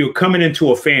you're coming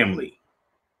into a family.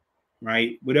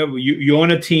 Right? Whatever you're on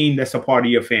a team that's a part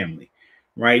of your family,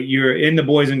 right? You're in the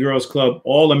Boys and Girls Club.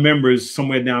 All the members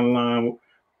somewhere down the line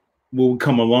will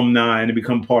become alumni and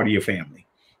become part of your family,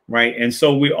 right? And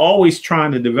so we're always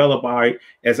trying to develop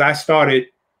as I started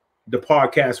the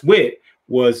podcast with,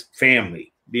 was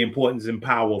family, the importance and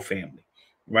power of family,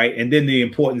 right? And then the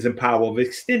importance and power of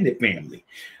extended family,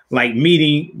 like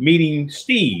meeting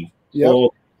Steve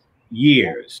for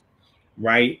years,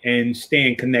 right? And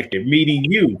staying connected, meeting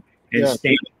you and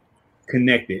staying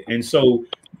connected. And so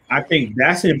I think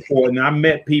that's important. I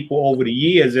met people over the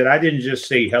years that I didn't just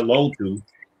say hello to.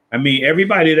 I mean,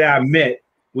 everybody that I met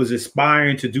was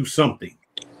aspiring to do something,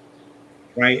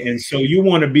 right? And so you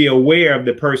want to be aware of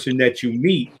the person that you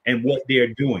meet and what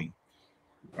they're doing.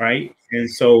 right? And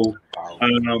so,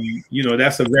 you know,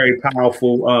 that's a very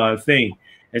powerful thing.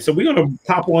 And so we're gonna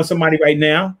pop on somebody right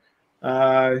now.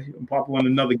 Pop on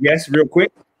another guest real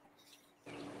quick.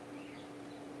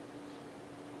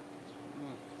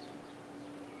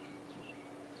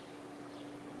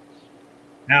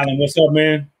 Alan, what's up,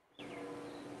 man?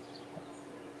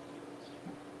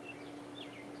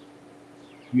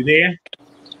 You there?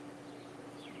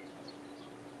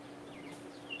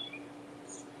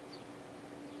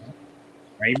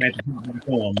 Right, he meant to pop back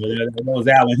on, but that was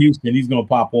Alan Houston. He's gonna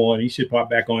pop on. He should pop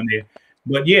back on there.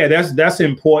 But yeah, that's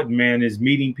important, man. Is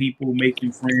meeting people,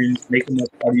 making friends, making them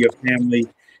part of your family,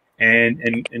 and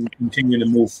continue to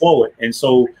move forward. And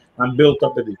so I'm built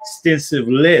up an extensive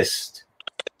list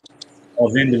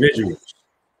of individuals,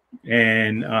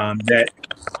 and that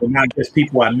were not just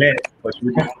people I met, but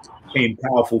we became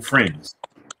powerful friends.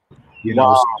 You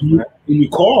know, so when you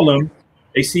call them,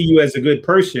 they see you as a good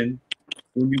person.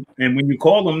 When you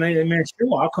call them, they man,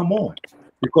 sure, I'll come on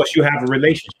because you have a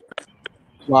relationship.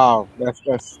 Wow, that's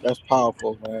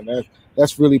powerful, man.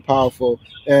 That's really powerful.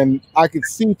 And I could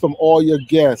see from all your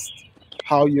guests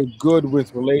how you're good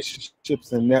with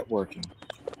relationships and networking.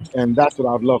 And that's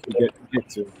what I'd love to get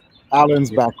to.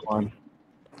 Alan's back on.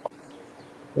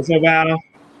 What's up, Alan?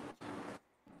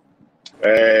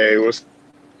 Hey, what's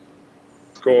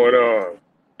going on?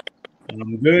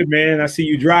 I'm good, man. I see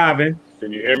you driving.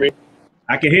 Can you hear me?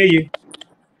 I can hear you.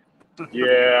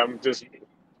 Yeah, I'm just.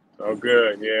 Oh,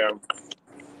 good. Yeah,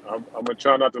 I'm gonna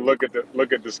try not to look at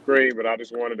the screen, but I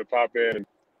just wanted to pop in and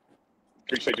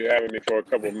appreciate you having me for a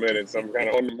couple of minutes. I'm kind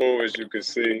of on the move, as you can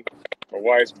see. My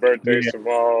wife's birthday's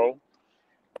tomorrow,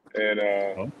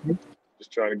 and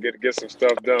just trying to get some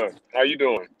stuff done. How you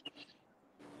doing?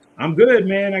 I'm good,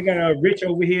 man. I got Rich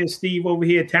over here, Steve over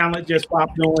here, Talent just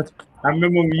popped on. I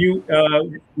remember when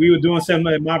we were doing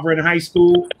something at Mount Vernon High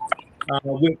School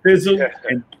with Fizzle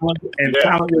and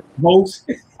Talent with host.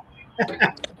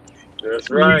 That's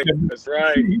right. That's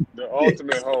right. The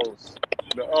ultimate host.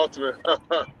 The ultimate.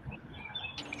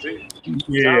 See,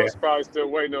 Talent's probably still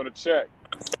waiting on a check.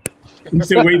 He's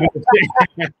still waiting on a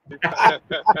check.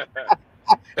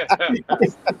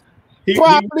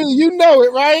 Property, you know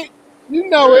it, right? You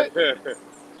know it.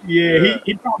 Yeah,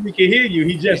 he probably can hear you.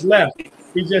 He just left.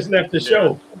 He just left the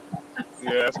show.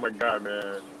 Yeah, that's my guy,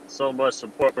 man. So much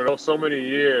support for so many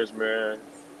years, man.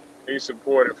 He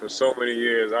supported for so many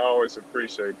years. I always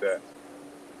appreciate that.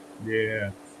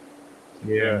 Yeah.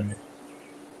 Man.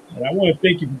 And I want to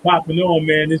thank you for popping on,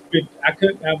 man.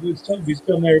 I was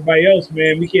telling everybody else,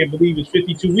 man, we can't believe it's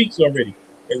 52 weeks already.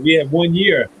 And we have 1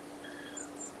 year.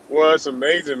 Well, it's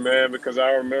amazing, man, because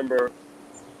I remember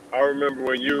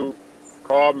when you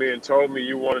called me and told me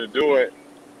you wanted to do it.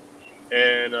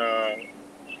 And,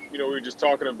 you know, we were just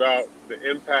talking about the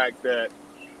impact that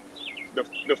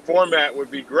the format would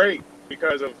be great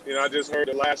because of, you know, I just heard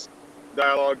the last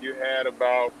dialogue you had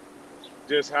about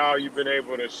just how you've been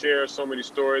able to share so many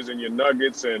stories and your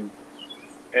nuggets and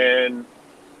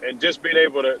just being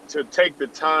able to take the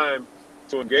time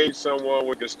to engage someone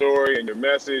with your story and your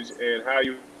message and how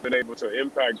you've been able to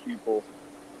impact people.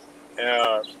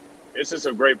 It's just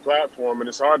a great platform, and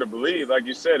it's hard to believe. Like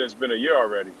you said, it's been a year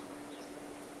already.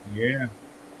 Yeah.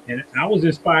 And I was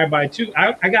inspired by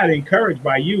I got encouraged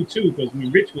by you too, because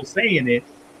when Rich was saying it,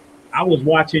 I was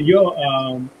watching your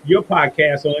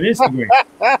podcast on Instagram.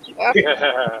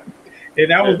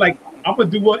 And I was like, I'm gonna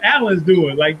do what Alan's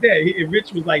doing, like that. And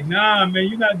Rich was like, nah, man,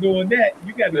 you're not doing that.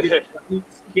 You got to get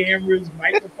cameras,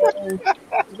 microphones.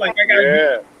 It's like I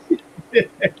gotta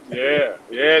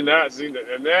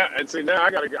Now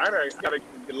I gotta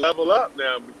level up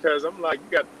now because I'm like, you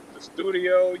got the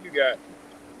studio, you got,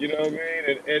 you know what I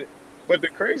mean, and but the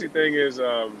crazy thing is,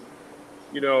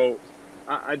 you know,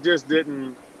 I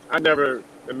never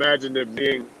imagined it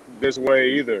being this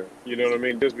way either. You know what I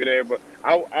mean? Just being able,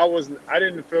 I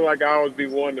didn't feel like I would be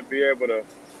one to be able to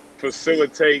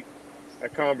facilitate a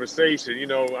conversation. You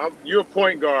know, you're a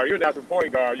point guard. You're not the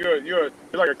point guard. You're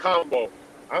like a combo.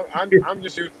 I'm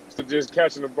just used to just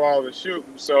catching the ball and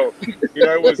shooting. So, you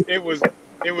know, it was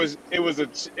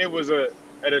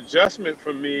an adjustment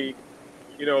for me.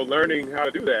 You know, learning how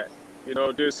to do that. You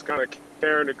know, just kind of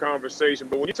carrying the conversation.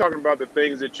 But when you're talking about the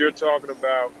things that you're talking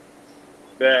about,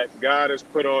 that God has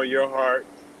put on your heart,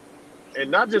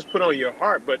 and not just put on your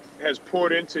heart, but has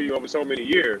poured into you over so many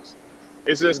years,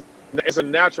 it's a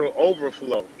natural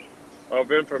overflow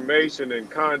of information and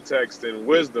context and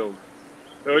wisdom.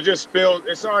 So it just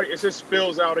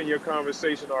spills out in your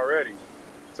conversation already.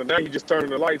 So now you're just turning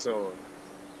the lights on.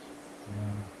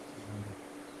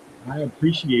 I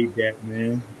appreciate that,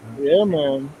 man. Yeah,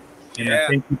 man. And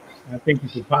I thank you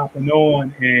for popping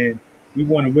on. And we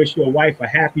want to wish your wife a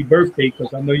happy birthday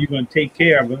because I know you're going to take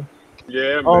care of her.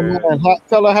 Yeah, Oh man. man,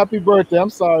 tell her happy birthday. I'm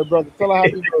sorry, brother. Tell her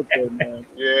happy birthday, man.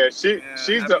 Yeah, she's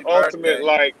the ultimate,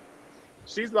 like,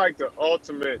 she's like the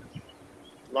ultimate,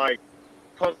 like,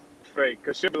 pump fake,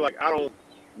 because she'll be like, I don't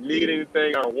need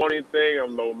anything, I don't want anything,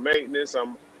 I'm low maintenance,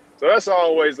 so that's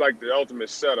always like the ultimate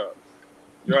setup,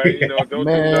 right? You know, don't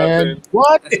do nothing.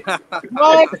 What?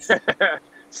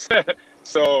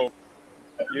 So,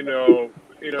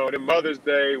 the Mother's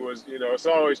Day was, it's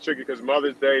always tricky because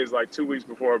Mother's Day is like 2 weeks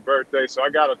before her birthday, so I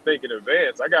gotta think in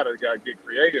advance. I gotta get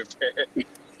creative, man. You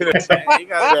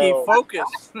gotta keep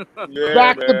focused. Yeah,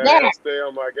 Back man, to I back. gotta stay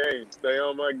on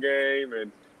my game,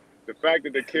 and the fact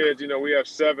that the kids, we have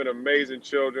 7 amazing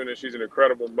children, and she's an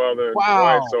incredible mother and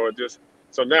wife.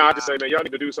 So now I just say, man, y'all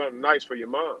need to do something nice for your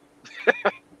mom.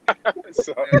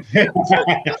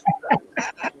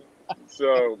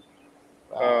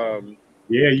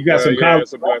 Yeah, you got some college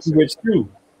it's a blessing. which too.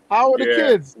 How old are the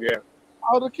kids? Yeah.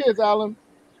 How old are the kids, Alan?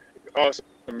 Awesome,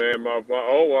 man. My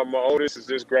oldest is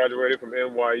just graduated from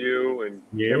NYU and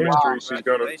chemistry. She's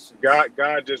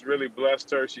God just really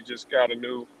blessed her. She just got a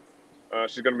new.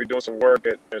 She's gonna be doing some work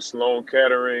at Sloan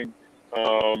Kettering,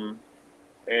 and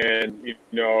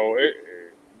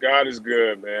God is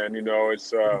good, man.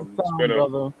 It's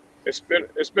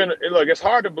it's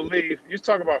hard to believe. You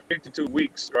talk about 52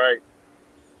 weeks, right?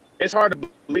 It's hard to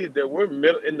believe that we're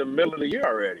in the middle of the year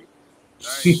already.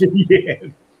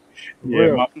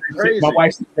 Yeah. My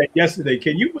wife said that yesterday.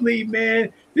 Can you believe,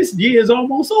 man? This year is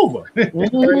almost over.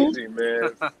 Crazy,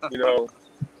 man.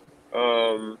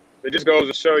 It just goes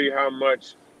to show you how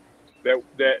much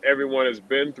that everyone has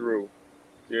been through,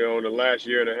 in the last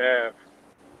year and a half.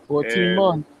 14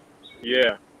 months.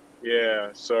 Yeah.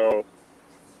 So,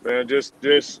 man, just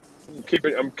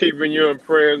I'm keeping you in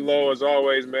prayer, Lo, as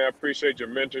always, man. I appreciate your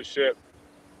mentorship,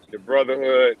 your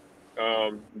brotherhood,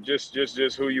 just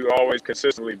who you always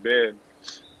consistently been,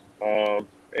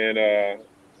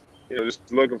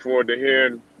 just looking forward to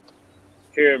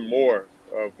hearing more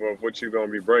of what you're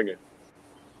gonna be bringing.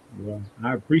 Well,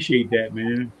 I appreciate that,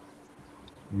 man.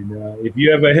 And if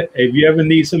you ever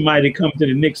need somebody to come to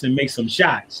the Knicks and make some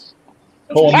shots,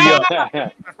 call me up.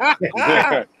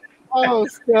 Oh,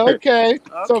 okay.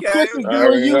 So Chris is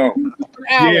doing you.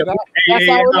 Yeah, That's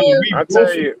how it is. I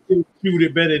tell you, shoot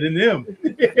it better than them.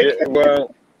 Yeah,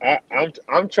 well,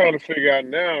 I'm trying to figure out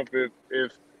now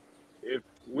if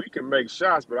we can make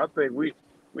shots, but I think we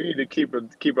need to keep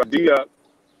a D up.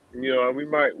 We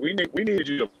need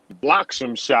you to block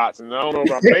some shots, and I don't know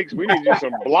about makes. We need you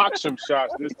to block some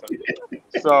shots this time.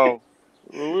 So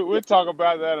we'll talk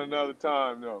about that another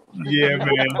time, though. Yeah,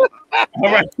 man.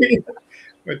 All right.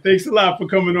 But thanks a lot for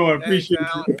coming on. Appreciate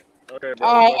it. Okay,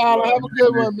 all right, Alan, have a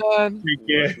good one, man. Take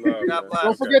care. Love, man.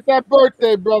 Don't forget that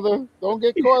birthday, brother. Don't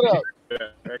get caught up. Yeah,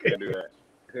 I can't do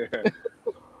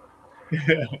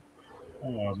that.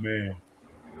 Oh man.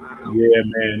 Yeah,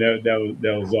 man.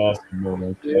 That was awesome,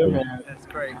 man. Yeah, man. That's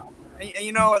great. And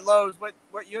you know what, Lowe's,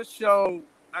 what your show,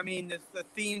 I mean, it's the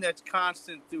theme that's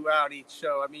constant throughout each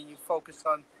show. I mean, you focus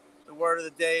on the word of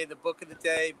the day, the book of the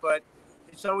day, but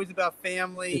it's always about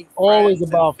family. It's always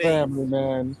friends, about and faith, family,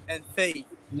 man. and faith.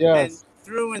 Yes. And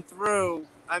through and through,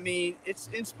 I mean, it's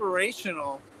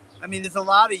inspirational. I mean, there's a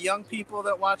lot of young people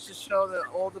that watch the show, the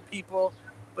older people,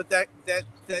 but that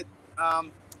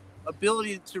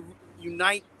ability to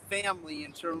unite family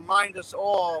and to remind us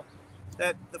all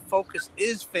that the focus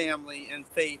is family and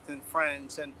faith and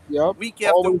friends. And week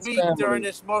after always week family. during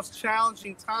this most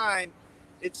challenging time,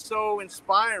 it's so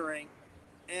inspiring.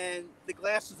 And the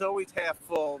glass is always half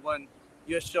full when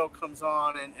your show comes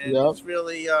on, and it's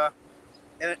really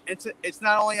and it's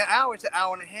not only an hour, it's an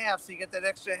hour and a half, so you get that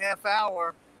extra half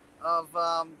hour of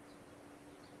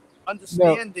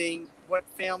understanding what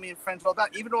family and friends are all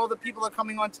about. Even all the people that are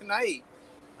coming on tonight,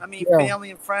 I mean,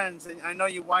 family and friends. And I know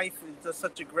your wife does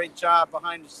such a great job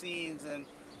behind the scenes, and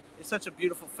it's such a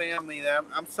beautiful family that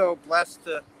I'm so blessed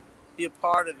to be a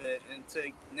part of it, and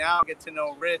to now get to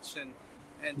know Rich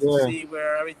and to see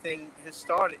where everything has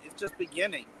started. It's just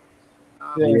beginning,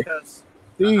 because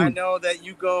I know that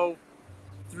you go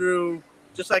through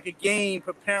just like a game,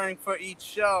 preparing for each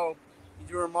show. You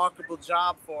do a remarkable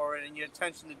job for it, and your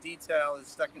attention to detail is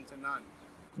second to none.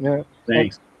 Yeah.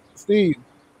 Thanks. Steve,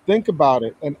 think about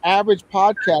it. An average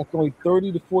podcast only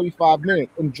 30 to 45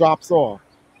 minutes and drops off.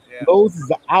 Yeah. Those is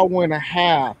an hour and a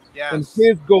half. Yes. And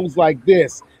his goes like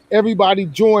this. Everybody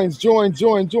joins.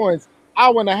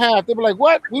 Hour and a half. They be like,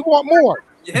 what? We want more.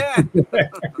 Yeah.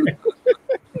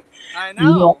 I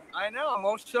know. I know.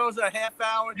 Most shows are half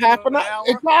hour. Half an hour.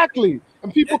 Exactly.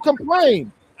 And people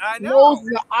complain. I know. Those is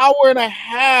an hour and a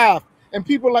half. And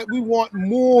people are like, we want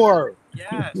more.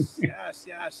 Yes.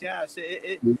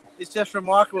 It's just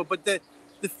remarkable. But the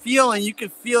feeling, you can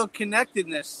feel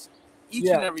connectedness each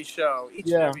and every show,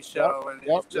 and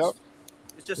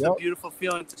it's just a beautiful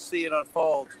feeling to see it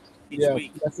unfold each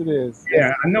week. Yes, it is.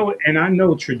 Yeah, I know, and I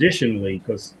know traditionally,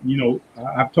 because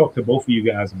I've talked to both of you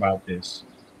guys about this,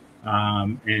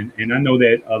 and I know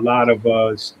that a lot of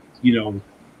us, the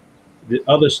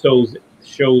other shows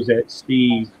that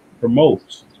Steve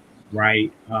promotes,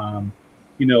 right? Hang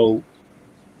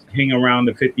around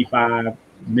the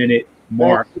 55-minute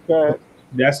mark.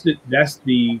 That's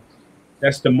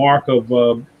the mark of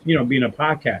being a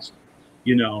podcaster,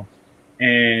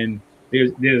 and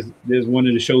there's one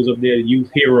of the shows up there,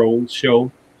 Youth Heroes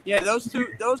show. Yeah, those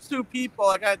two people,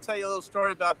 I gotta tell you a little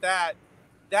story about that.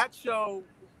 That show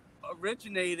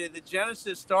originated, the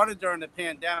genesis started during the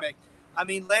pandemic. I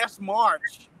mean, last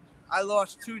March, I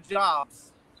lost two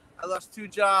jobs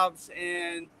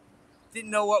and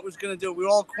didn't know what was going to do. We were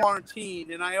all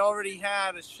quarantined, and I already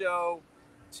had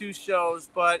two shows,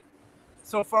 but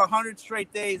so for 100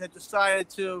 straight days, I decided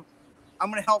I'm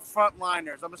going to help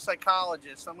frontliners. I'm a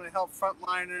psychologist. I'm going to help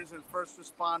frontliners and first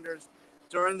responders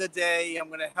during the day. I'm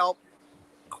going to help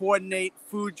coordinate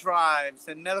food drives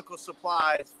and medical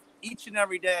supplies each and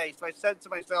every day. So I said to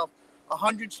myself,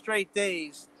 100 straight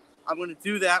days, I'm going to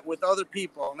do that with other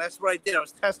people. And that's what I did. I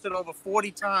was tested over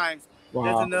 40 times. Wow.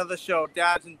 There's another show,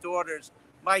 Dads and Daughters.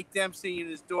 Mike Dempsey and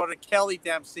his daughter, Kelly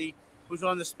Dempsey, who's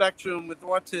on the spectrum with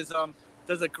autism,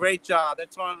 does a great job.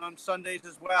 That's on Sundays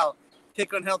as well.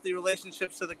 Kick Unhealthy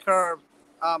Relationships to the Curb.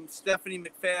 Stephanie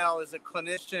McPhail is a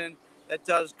clinician that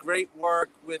does great work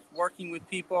with working with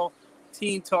people.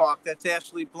 Teen Talk, that's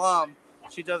Ashley Blum.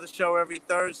 She does a show every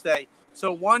Thursday.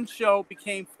 So one show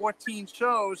became 14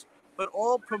 shows, but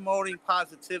all promoting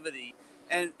positivity.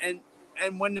 And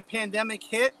when the pandemic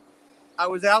hit, I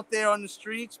was out there on the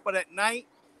streets, but at night,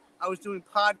 I was doing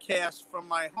podcasts from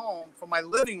my home, from my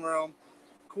living room,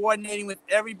 coordinating with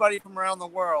everybody from around the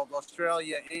world,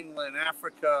 Australia, England,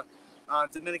 Africa,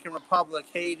 Dominican Republic,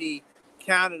 Haiti,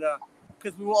 Canada,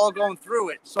 because we were all going through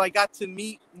it. So I got to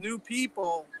meet new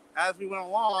people as we went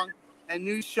along, and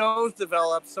new shows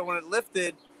developed. So when it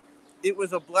lifted, it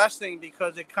was a blessing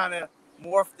because it kind of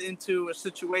morphed into a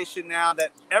situation now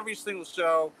that every single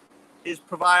show is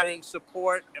providing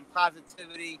support and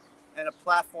positivity and a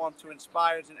platform to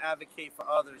inspire and advocate for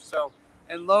others. So,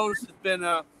 and Lowe's has been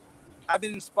I've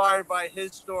been inspired by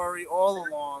his story all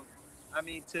along. I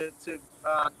mean, to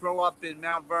grow up in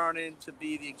Mount Vernon, to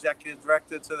be the executive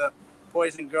director to the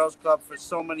Boys and Girls Club for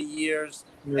so many years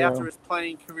after his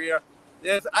playing career.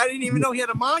 I didn't even know he had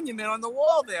a monument on the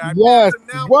wall there. Yes.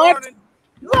 What?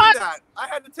 Look at that. I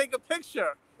had to take a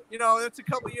picture. That's a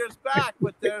couple years back,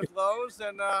 but there's Lowe's,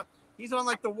 and he's on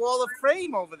like the wall of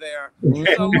fame over there.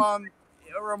 So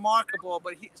remarkable.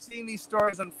 But seeing these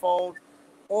stories unfold,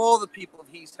 all the people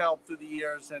he's helped through the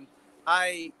years, and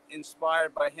I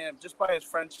inspired by him, just by his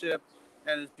friendship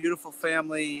and his beautiful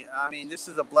family. I mean, this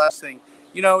is a blessing.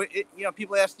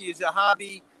 People ask you, is it a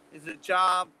hobby? Is it a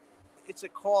job? It's a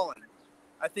calling.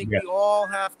 I think we all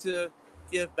have to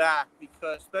give back,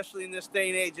 because especially in this day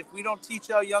and age, if we don't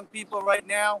teach our young people right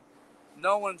now,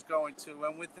 no one's going to.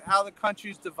 And with how the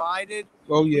country's divided,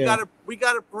 we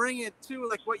gotta bring it to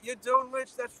like what you're doing,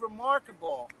 Rich. That's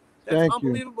remarkable. That's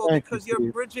unbelievable, because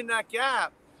you're bridging that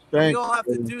gap. We all have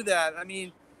to do that. I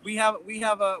mean, we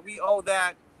owe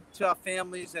that to our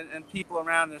families and people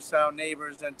around us, our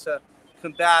neighbors, and to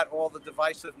combat all the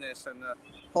divisiveness and the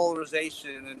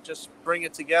polarization and just bring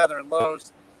it together. And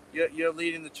Lowe's, you're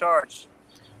leading the charge.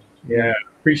 Yeah,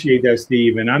 appreciate that,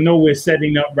 Steve. And I know we're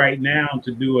setting up right now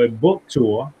to do a book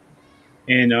tour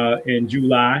in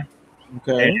July.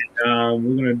 Okay. And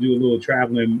we're gonna do a little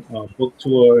traveling book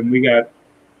tour, and we got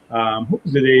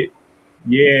who's it?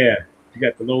 Yeah, we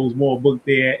got the Lowe's Mall book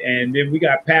there, and then we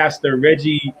got Pastor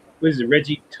Reggie. What is it?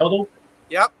 Reggie Tuttle.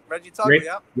 Yep, Reggie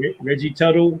Tuttle. Reggie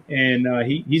Tuttle, and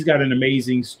he's got an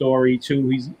amazing story too.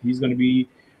 He's going to be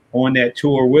on that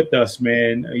tour with us,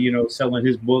 man. Selling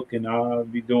his book, and I'll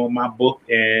be doing my book.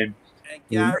 And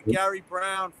Gary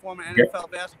Brown, former NFL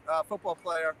football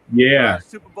player. Yeah.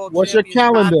 Super Bowl. What's your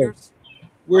calendar?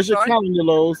 Where's your calendar,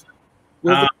 Lowe's?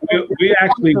 We're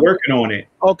actually working on it.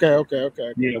 Okay.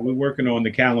 Yeah, we're working on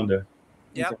the calendar.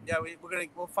 Yep. Yeah,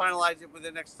 we'll finalize it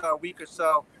within the next week or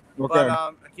so. Okay.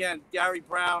 But again, Gary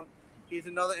Brown, he's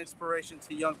another inspiration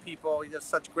to young people. He does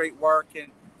such great work,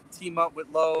 and team up with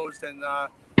Lowe's and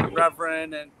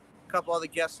Reverend and a couple other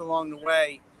guests along the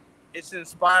way. It's an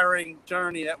inspiring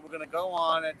journey that we're going to go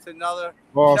on. It's another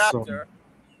chapter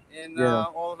in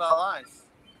all of our lives.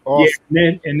 Awesome.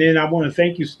 Yeah, and then I want to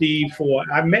thank you, Steve,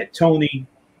 I met Tony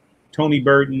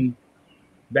Burton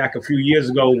back a few years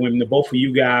ago when the both of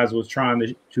you guys was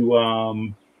trying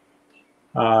to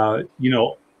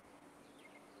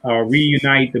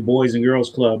reunite the Boys and Girls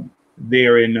Club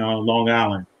there in Long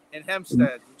Island. In Hempstead,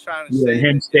 I'm trying to Yeah, say in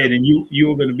Hempstead, and you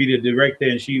were going to be the director,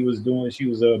 and she was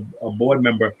a board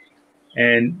member,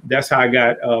 and that's how I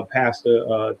got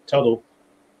Pastor Tuttle.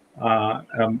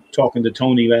 I'm talking to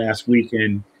Tony last week,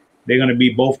 and they're going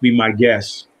to both be my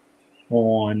guests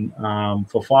on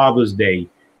for Father's Day.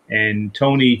 And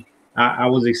Tony, I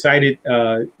was excited,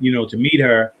 to meet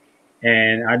her,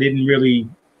 and I didn't really,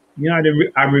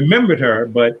 I remembered her,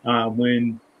 but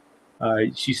when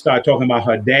she started talking about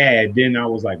her dad, then I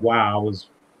was like, wow, I was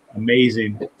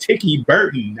amazing. Tiki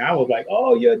Burton. I was like,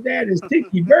 oh, your dad is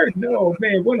Tiki Burton. Oh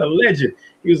man, what a legend.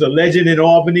 He was a legend in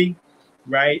Albany,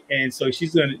 right? And so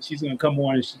she's gonna come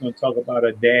on and she's gonna talk about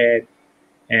her dad,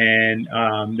 and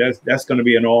that's gonna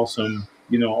be an awesome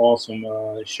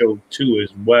show too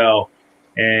as well.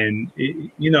 And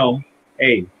hey,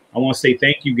 I want to say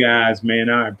thank you guys, man.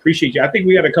 I appreciate you. I think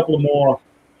we got a couple of more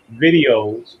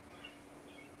videos.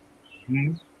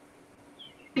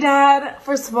 Dad,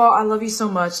 first of all, I love you so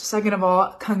much. Second of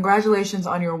all, congratulations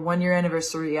on your 1-year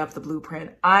anniversary of the BluePrint.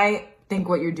 I think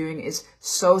what you're doing is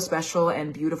so special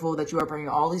and beautiful, that you are bringing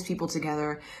all these people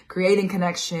together, creating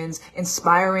connections,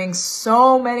 inspiring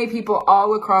so many people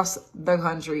all across the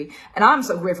country. And I'm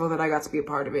so grateful that I got to be a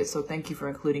part of it. So thank you for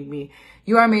including me.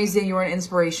 You are amazing. You are an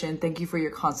inspiration. Thank you for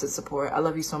your constant support. I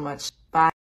love you so much.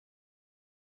 Bye.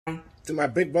 To my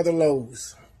big brother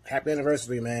Lowe's, happy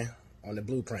anniversary, man, on the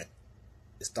BluePrint.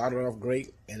 It started off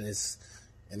great, and it's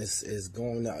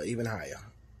going even higher.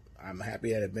 I'm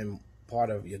happy that I've been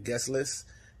part of your guest list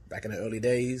back in the early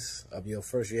days of your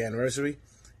first year anniversary,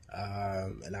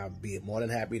 and I'll be more than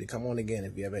happy to come on again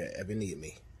if you ever need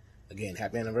me. Again,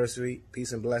 happy anniversary,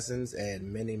 peace and blessings,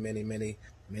 and many, many, many,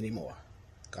 many more.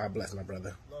 God bless, my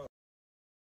brother.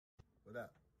 What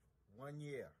up? 1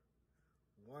 year.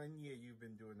 1 year you've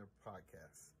been doing the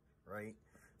podcast, right?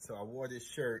 So I wore this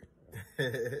shirt.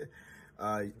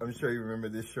 I'm sure you remember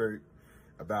this shirt.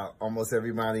 About almost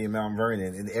everybody in Mount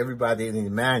Vernon and everybody in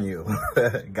Emmanuel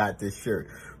got this shirt.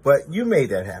 But you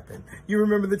made that happen. You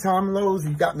remember the time, Lowe's?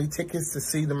 You got me tickets to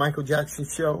see the Michael Jackson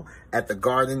show at the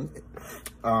Garden,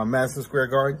 Madison Square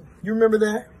Garden. You remember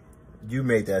that? You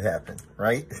made that happen,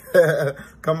 right?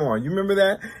 Come on, you remember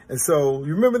that? And so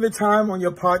you remember the time on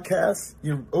your podcast?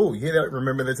 You hear that?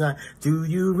 Remember the time? Do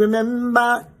you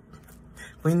remember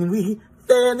when we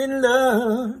fell in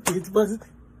love?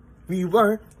 We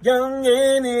were young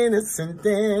and innocent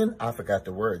then. I forgot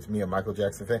the words. Me, a Michael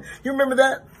Jackson fan. You remember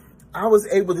that? I was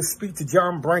able to speak to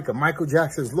John Branca, Michael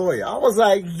Jackson's lawyer. I was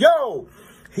like, yo,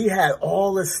 he had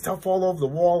all this stuff all over the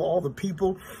wall, all the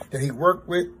people that he worked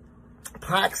with,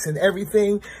 plaques and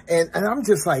everything. And I'm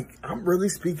just like, I'm really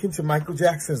speaking to Michael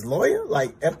Jackson's lawyer?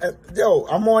 Like, yo,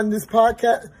 I'm on this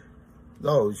podcast.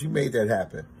 Lowe's, you made that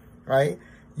happen, right?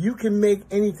 You can make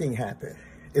anything happen.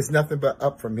 It's nothing but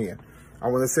up from here. I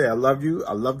want to say I love you.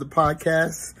 I love the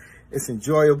podcast. It's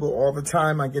enjoyable all the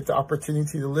time. I get the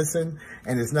opportunity to listen,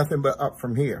 and it's nothing but up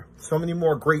from here. So many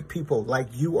more great people like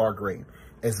you are great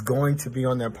is going to be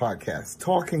on that podcast,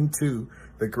 talking to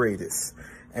the greatest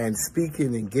and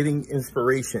speaking and getting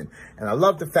inspiration. And I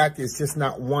love the fact that it's just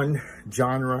not one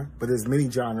genre, but there's many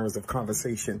genres of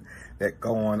conversation that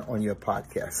go on your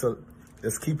podcast. So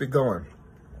let's keep it going.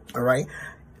 All right.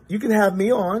 You can have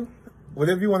me on.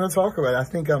 Whatever you want to talk about. I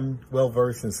think I'm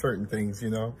well-versed in certain things,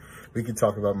 We could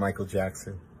talk about Michael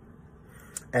Jackson.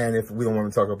 And if we don't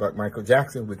want to talk about Michael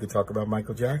Jackson, we could talk about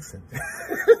Michael Jackson.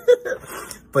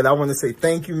 But I want to say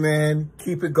thank you, man.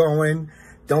 Keep it going.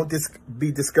 Don't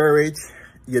be discouraged.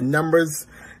 Your numbers,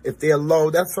 if they're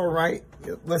low, that's all right.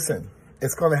 Listen,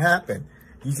 it's going to happen.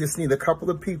 You just need a couple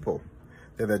of people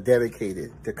that are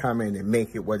dedicated to come in and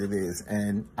make it what it is.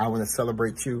 And I want to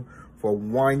celebrate you for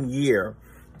 1 year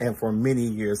and for many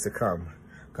years to come.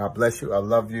 God bless you. I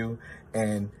love you.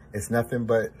 And it's nothing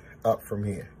but up from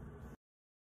here.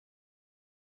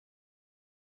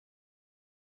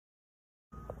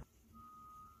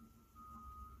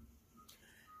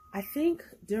 I think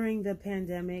during the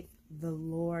pandemic, the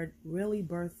Lord really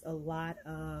birthed a lot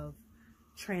of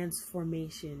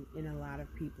transformation in a lot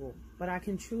of people. But I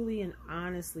can truly and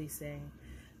honestly say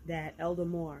that, Elder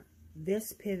Moore,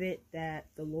 this pivot that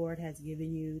the Lord has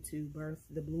given you to birth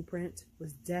the BluePrint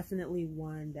was definitely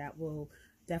one that will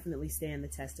definitely stand the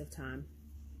test of time.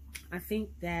 I think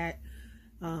that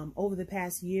over the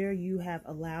past year, you have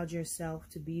allowed yourself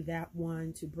to be that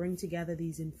one to bring together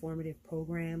these informative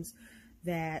programs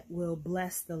that will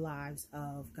bless the lives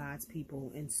of God's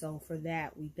people. And so for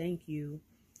that, we thank you.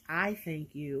 I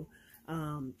thank you.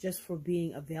 just for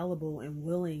being available and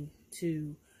willing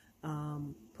to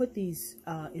put these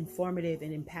informative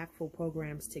and impactful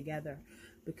programs together.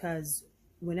 Because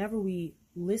whenever we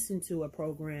listen to a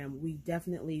program, we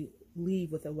definitely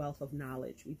leave with a wealth of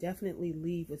knowledge. We definitely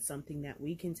leave with something that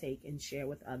we can take and share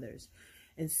with others.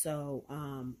 And so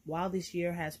while this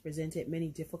year has presented many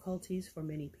difficulties for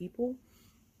many people,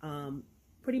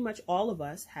 pretty much all of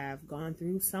us have gone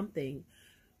through something.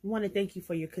 We want to thank you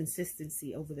for your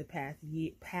consistency over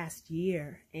the past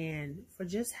year and for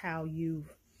just how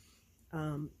you've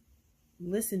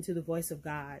listened to the voice of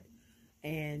God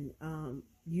and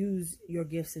use your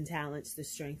gifts and talents to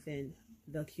strengthen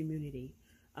the community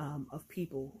of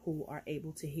people who are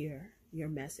able to hear your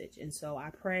message. And so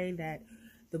I pray that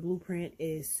the BluePrint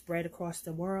is spread across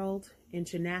the world,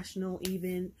 international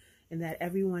even, and that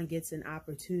everyone gets an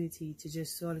opportunity to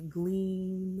just sort of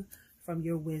glean from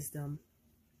your wisdom.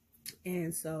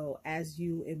 And so as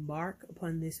you embark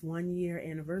upon this 1 year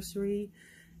anniversary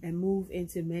and move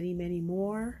into many, many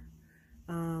more,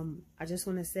 I just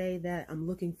want to say that I'm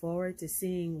looking forward to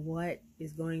seeing what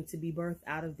is going to be birthed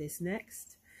out of this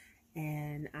next.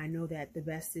 And I know that the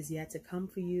best is yet to come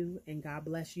for you, and God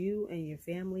bless you and your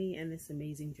family and this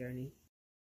amazing journey.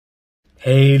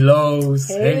 Hey, Lowe's.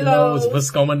 Hey, Lowe's. Lowe's.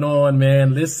 What's going on,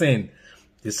 man? Listen,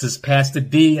 this is Pastor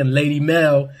D and Lady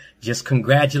Mel just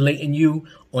congratulating you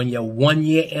on your 1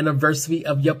 year anniversary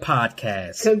of your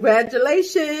podcast.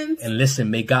 Congratulations. And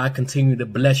listen, may God continue to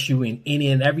bless you in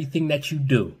any and everything that you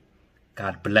do.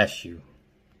 God bless you.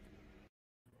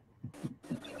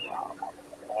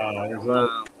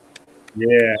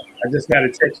 Yeah, I just got a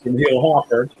text from Hill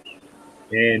Harper,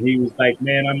 and he was like,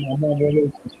 "Man, I'm on my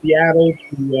way from Seattle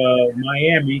to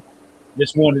Miami.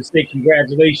 Just wanted to say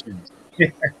congratulations."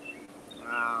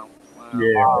 Wow.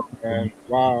 Yeah, man.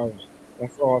 Wow,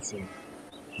 that's awesome.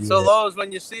 So, Lowe's,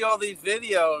 when you see all these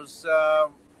videos,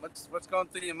 what's going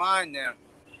through your mind there?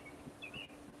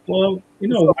 Well, you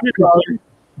know,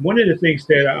 one of the things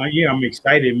that I'm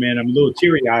excited, man. I'm a little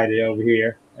teary-eyed over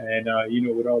here, and you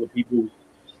know, with all the people,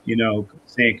 you know,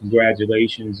 saying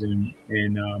congratulations and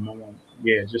I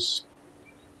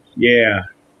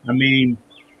mean,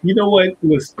 you know what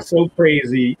was so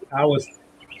crazy? I was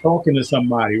talking to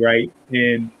somebody, right,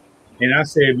 and I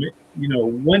said, you know,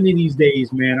 one of these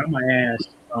days, man, I'm gonna ask,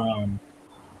 I'm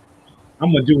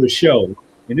gonna do a show,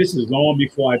 and this is long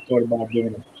before I thought about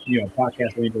doing a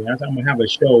podcast or anything. I said, I'm gonna have a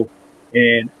show,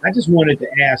 and I just wanted to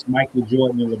ask Michael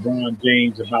Jordan and LeBron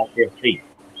James about their faith.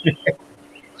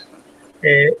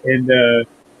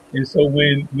 And so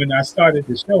when I started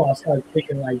the show, I started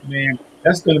thinking like, man,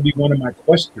 that's going to be one of my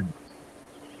questions,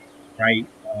 right?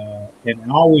 And I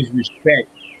always respect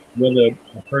whether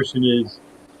a person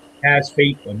has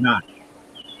faith or not,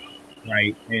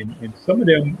 right? And some of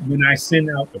them, when I send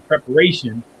out the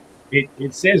preparation,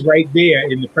 it says right there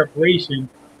in the preparation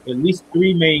at least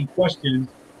three main questions: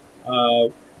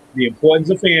 the importance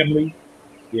of family,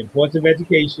 the importance of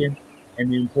education, and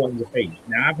the importance of faith.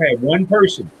 Now, I've had one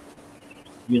person,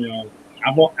 you know,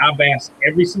 I've asked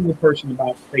every single person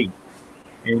about faith,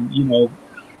 and you know,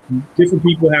 different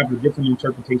people have a different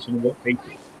interpretation of what faith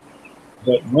is.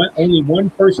 But only one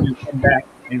person has come back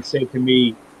and said to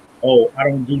me, "Oh, I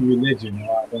don't do religion,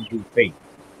 or I don't do faith,"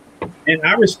 and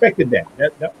I respected that.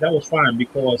 That was fine,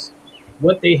 because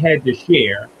what they had to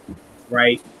share,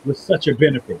 right, was such a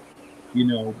benefit. You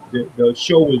know, the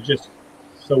show was just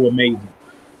so amazing.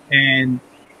 And,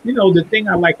 you know, the thing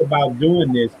I like about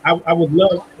doing this, I would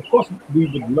love, of course, we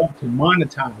would love to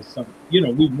monetize something. You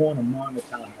know, we want to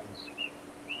monetize,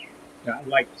 I'd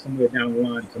like somewhere down the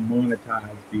line to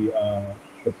monetize the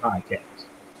podcast.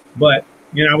 But,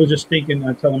 you know, I was just thinking,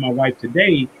 I'm telling my wife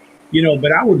today, you know,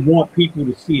 but I would want people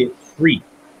to see it free.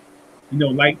 You know,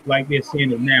 like they're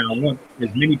seeing it now. I want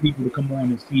as many people to come on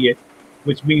and see it,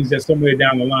 which means that somewhere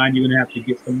down the line, you're going to have to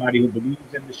get somebody who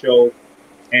believes in the show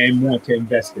and want to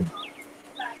invest in it,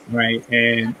 right?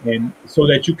 And so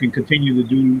that you can continue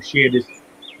to share this,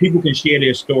 people can share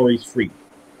their stories free.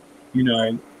 You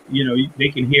know, they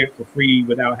can hear it for free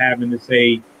without having to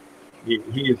say,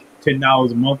 here's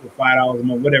 $10 a month or $5 a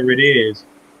month, whatever it is,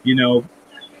 you know,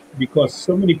 because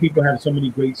so many people have so many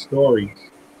great stories.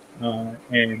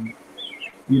 And,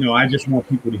 you know, I just want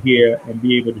people to hear and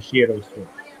be able to share those stories.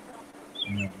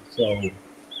 You know, so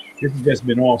this has just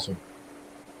been awesome.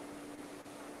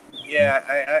 Yeah,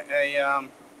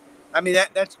 I mean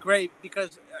that's great,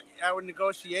 because our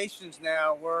negotiations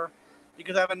now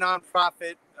because I have a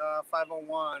nonprofit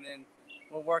 501, and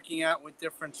we're working out with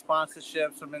different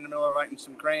sponsorships. I'm in the middle of writing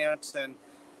some grants, and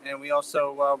we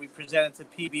also we presented to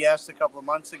PBS a couple of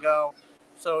months ago.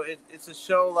 So it's a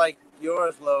show like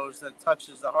yours, Lowe's, that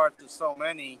touches the hearts of so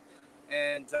many.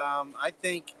 And I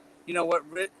think, you know, what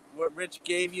Rich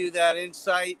gave you that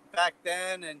insight back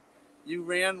then, and you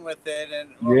ran with it,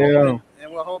 and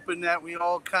we're hoping that we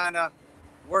all kind of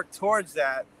work towards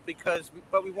that, because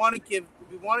we want to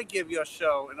give your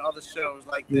show and other shows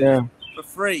like this for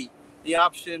free the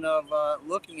option of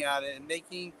looking at it and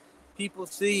making people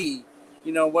see,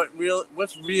 you know,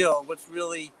 what's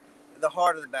really the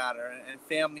heart of the matter, and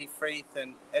family, faith,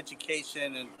 and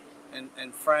education,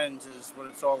 and friends is what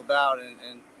it's all about,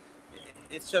 and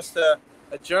it's just a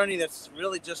journey that's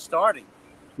really just starting.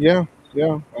 Yeah,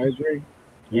 I agree.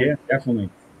 Yeah, definitely.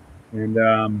 And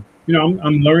you know,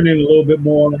 I'm learning a little bit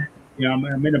more. You know,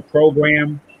 I'm in a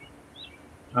program.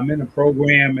 I'm in a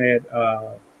program at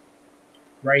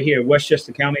right here.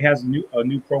 Westchester County has a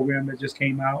new program that just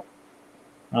came out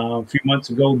a few months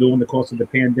ago during the course of the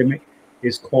pandemic.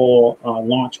 It's called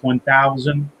Launch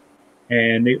 1000,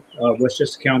 and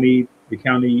Westchester County, the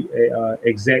county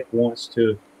exec wants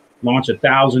to launch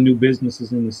 1,000 new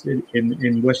businesses in the city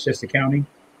in Westchester County.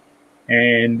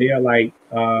 And they're like,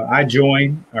 I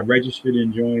registered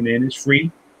and joined, and it's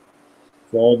free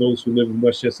for all those who live in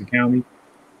Westchester County.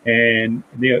 And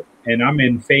I'm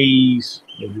in phase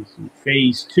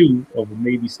 2 of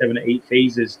maybe 7 or 8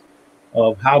 phases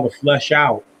of how to flesh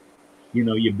out, you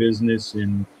know, your business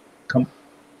and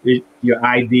your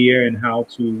idea, and how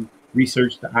to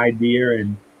research the idea,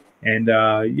 and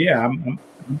yeah, I'm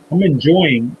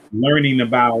enjoying learning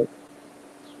about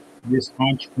this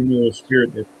entrepreneurial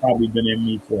spirit that's probably been in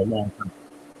me for a long time.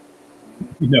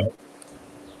 You know.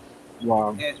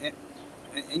 Wow.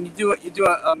 And you do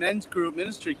a men's group,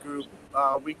 ministry group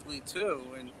weekly too,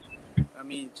 and I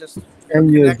mean, just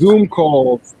and your Zoom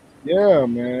calls. Yeah,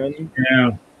 man.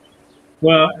 Yeah.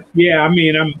 Well, yeah. I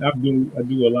mean, I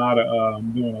do a lot of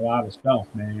I'm doing a lot of stuff,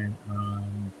 man.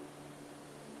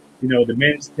 You know, the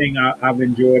men's thing I've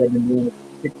enjoyed. I've been doing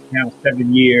it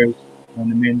 7 years on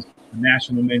the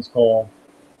national men's call,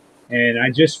 and I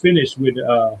just finished with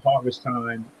Harvest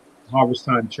Time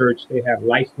Church. They have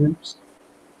life groups,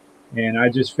 and I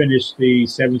just finished the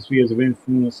 7 Spheres of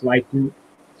Influence life group.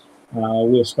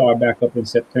 We'll start back up in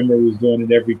September. We was doing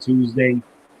it every Tuesday,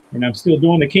 and I'm still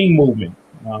doing the King Movement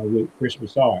with Chris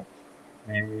Broussard,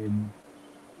 and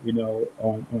you know,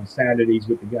 on Saturdays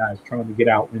with the guys, trying to get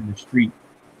out in the street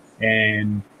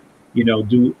and, you know,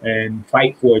 do and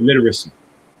fight for literacy.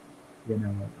 You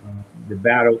know, the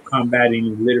battle combating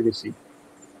illiteracy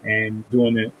and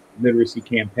doing a literacy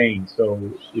campaign. So,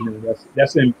 you know,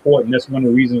 that's important. That's one of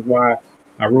the reasons why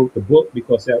I wrote the book,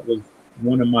 because that was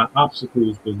one of my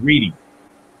obstacles, was reading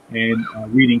and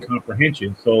reading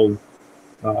comprehension. So,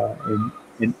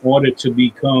 in order to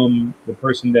become the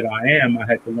person that I am, I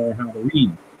had to learn how to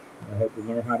read. I had to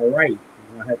learn how to write.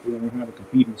 And I had to learn how to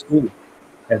compete in school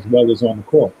as well as on the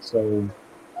court. So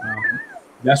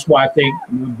that's why I think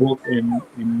my book and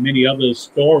many other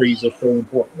stories are so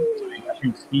important. I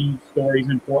think Steve's story is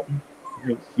important. I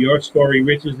think your story,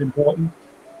 Rich, is important,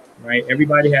 right?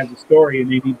 Everybody has a story and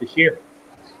they need to share it.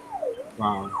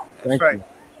 Wow. That's right.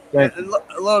 And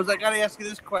Lowe's, I got to ask you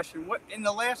this question. What, in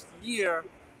the last year,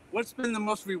 what's been the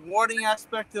most rewarding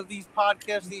aspect of these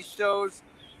podcasts, these shows,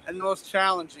 and the most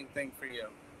challenging thing for you?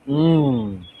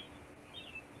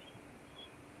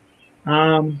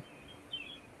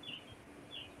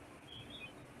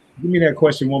 Give me that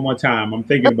question one more time. I'm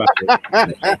thinking about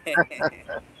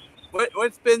it.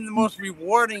 What's been the most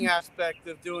rewarding aspect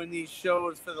of doing these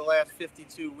shows for the last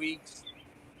 52 weeks?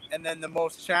 And then the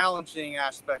most challenging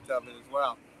aspect of it as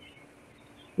well?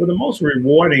 Well, the most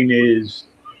rewarding is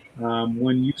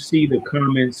when you see the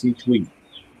comments each week,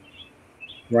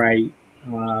 right?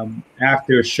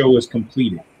 After a show is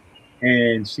completed,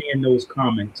 and seeing those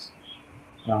comments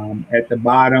at the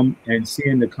bottom, and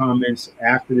seeing the comments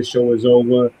after the show is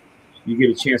over, you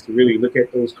get a chance to really look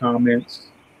at those comments.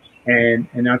 And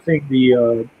I think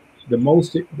the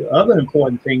other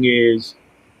important thing is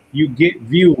you get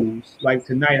views. Like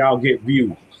tonight, I'll get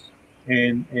views,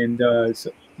 and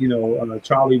you know,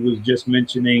 Charlie was just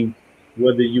mentioning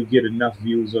whether you get enough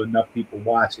views or enough people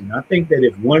watching. I think that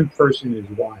if one person is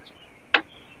watching,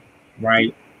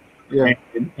 right? Yeah.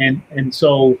 And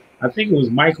so I think it was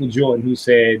Michael Jordan who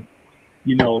said,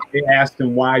 you know, they asked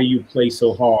him, why do you play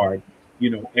so hard, you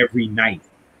know, every night?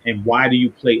 And why do you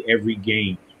play every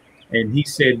game? And he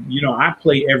said, you know, I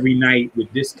play every night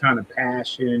with this kind of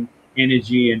passion,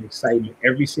 energy, and excitement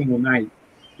every single night,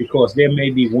 because there may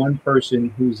be one person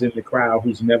who's in the crowd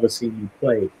who's never seen me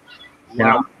play.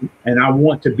 Wow. And I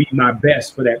want to be my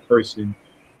best for that person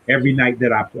every night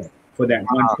that I play, for that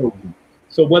one person.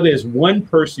 So whether it's one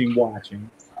person watching,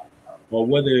 or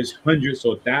whether it's hundreds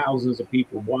or thousands of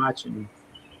people watching,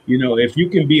 You know, if you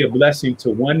can be a blessing to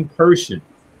one person,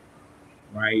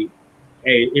 right?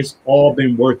 Hey, it's all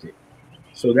been worth it.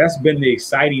 So that's been the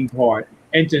exciting part.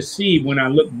 And to see when I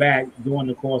look back during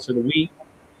the course of the week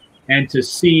and to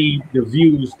see the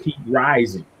views keep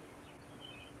rising,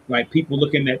 like people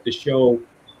looking at the show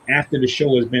after the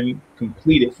show has been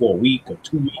completed for a week or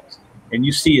 2 weeks, and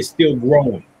you see it still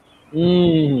growing.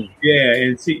 Yeah,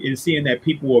 and seeing that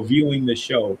people are viewing the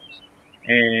show,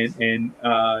 and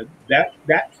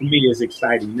that for me is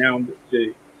exciting. Now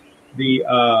the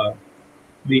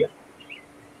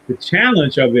the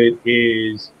challenge of it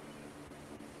is,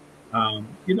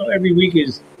 you know, every week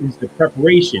is the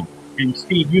preparation. And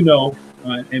Steve, you know,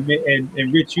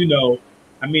 and Rich, you know,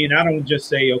 I mean, I don't just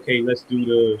say, okay, let's do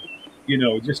the, you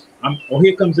know, just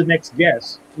here comes the next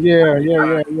guest. Yeah.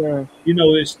 You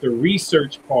know, it's the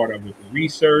research part of it, the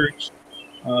research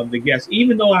of the guests,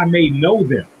 even though I may know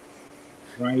them,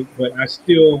 right? But I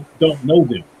still don't know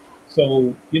them.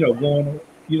 So, you know, going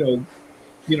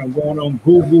on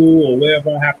Google or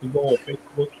wherever I have to go, or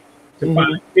Facebook, to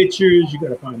find pictures. You got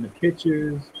to find the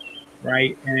pictures,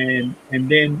 right? And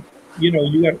then, you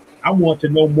know, I want to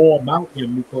know more about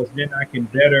them, because then I can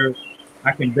better,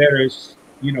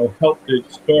 you know, help the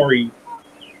story,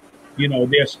 you know,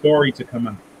 their story to come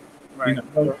out. Right. You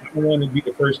know, I don't want to be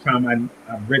the first time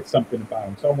I've read something about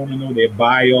them. So I want to know their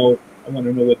bio. I want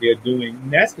to know what they're doing.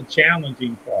 And that's the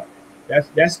challenging part.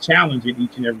 That's challenging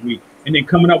each and every week. And then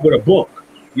coming up with a book,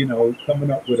 you know,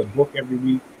 coming up with a book every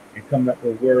week, and coming up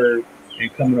with words,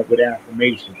 and coming up with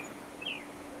affirmation.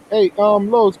 Hey,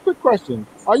 Lowe's, quick question.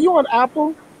 Are you on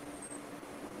Apple?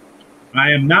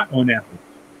 I am not on Apple.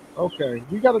 Okay.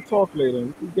 We got to talk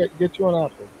later. We get you on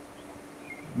Apple.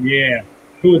 Yeah.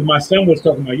 Who my son was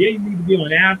talking about, yeah, you need to be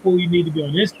on Apple, you need to be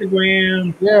on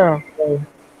Instagram. Yeah. So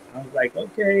I was like,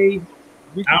 okay.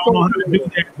 I don't know how to do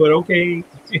that, but okay.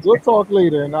 We'll talk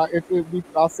later, and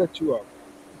I'll set you up.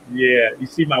 Yeah. You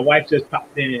see, my wife just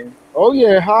popped in. Oh,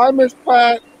 yeah. Hi, Miss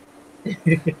Pat.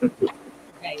 Hey,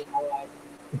 how are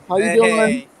you? How you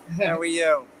doing? How are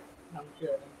you? I'm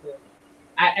good.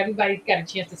 Everybody's got a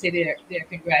chance to say their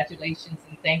congratulations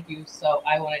and thank you. So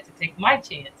I wanted to take my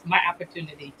chance, my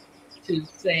opportunity to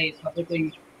say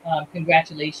publicly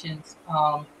congratulations.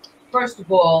 First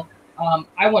of all,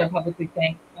 I want to publicly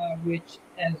thank Rich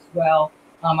as well.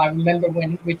 I remember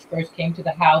when Rich first came to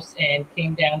the house and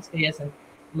came downstairs, and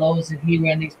Lowe's and he were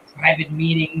in these private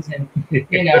meetings, and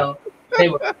you know, they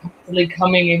were constantly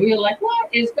coming, and we were like, what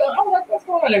is going on? What's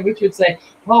going on? And Rich would say,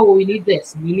 oh, well, we need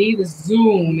this, we need a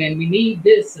Zoom, and we need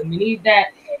this, and we need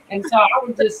that. And so I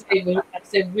would just say, I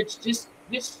said, Rich, just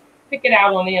pick it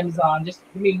out on Amazon. Just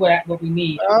give me what we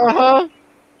need.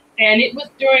 And it was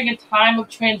during a time of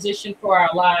transition for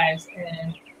our lives,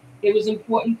 and it was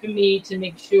important for me to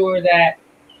make sure that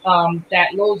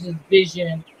that Lowe's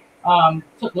vision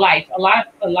took life. A lot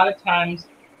of times,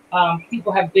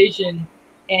 people have vision,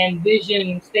 and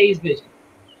vision stays vision.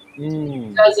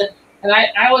 It doesn't. And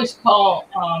I always call.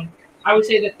 I would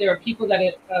say that there are people that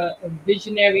are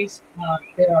visionaries.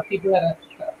 There are people that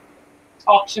are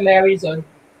auctionaries or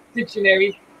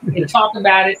dictionaries. They talk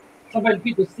about it. Sometimes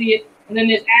people see it, and then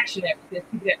there's actionaries. There's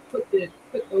people that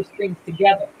put those things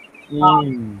together.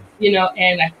 You know,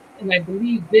 and I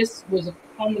believe this was a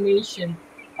combination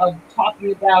of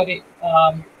talking about it,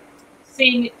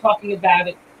 seeing it, talking about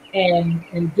it,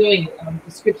 and doing it.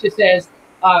 The scripture says,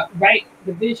 write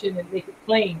the vision and make it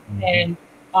plain, and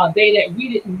they that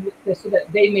read it, so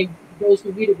that those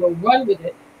who read it will run with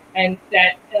it, and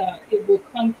that it will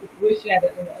come to fruition at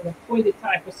an appointed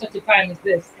time, for such a time as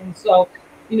this. And so,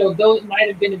 you know, though it might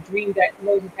have been a dream that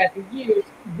Moses had for years,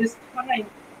 this time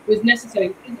was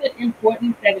necessary. Isn't it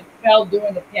important that it fell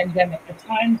during the pandemic, a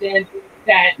time then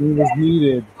that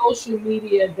needed social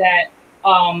media, that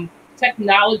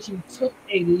technology took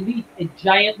a leap, a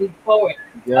giant leap forward.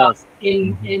 Yes.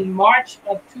 In March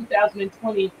of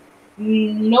 2020,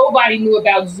 nobody knew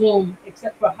about Zoom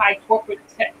except for high corporate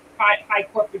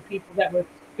people that were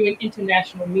doing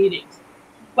international meetings.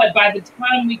 But by the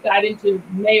time we got into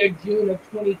May or June of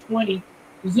 2020,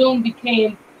 Zoom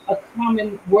became a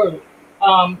common word.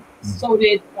 So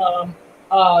did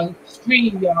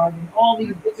StreamYard and all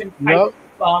these different types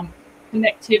of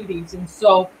connectivities. And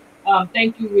so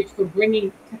thank you, Rich, for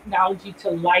bringing technology to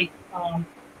life,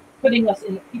 putting us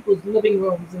in people's living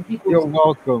rooms and people's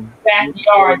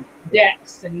backyard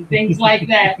decks and things like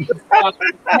that.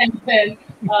 And then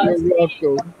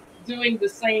doing the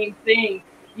same thing,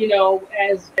 you know,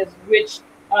 as Rich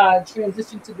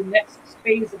transitioned to the next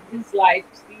phase of his life.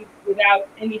 Steve, without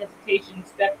any hesitation,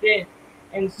 stepped in.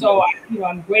 And so,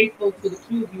 I'm grateful to the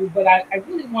two of you, but I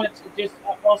really wanted to just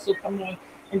also come on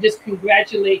and just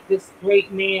congratulate this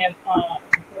great man for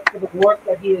the work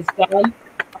that he has done.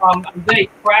 I'm very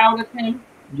proud of him.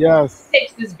 Yes. He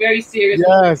takes this very seriously.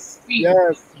 Yes.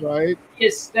 Yes. Right. He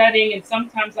is studying, and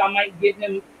sometimes I might give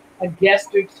him a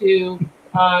guest or two,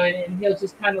 and he'll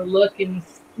just kind of look and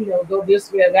go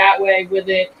this way or that way with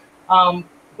it.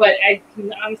 But I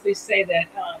can honestly say that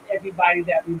everybody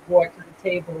that we brought to the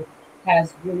table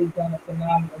has really done a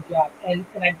phenomenal job. And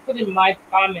I put in my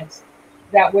comments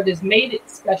that what has made it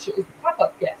special is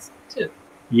pop-up guests too.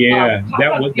 Yeah,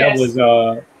 that was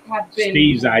have been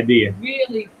Steve's idea.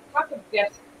 Really, pop-up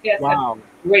guests Wow. have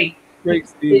been great. Great,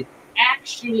 Steve. It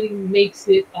actually makes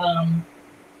it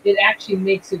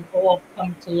all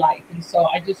come to life. And so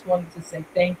I just wanted to say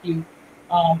thank you.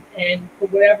 And for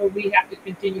whatever we have to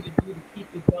continue to do to keep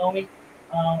it going,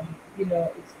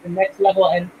 it's the next level.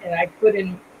 And I put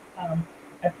in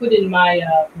my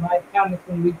my comments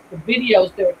when the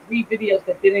videos. There were 3 videos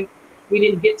that we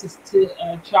didn't get to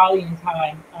Charlie in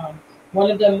time. One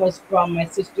of them was from my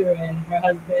sister and her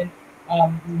husband,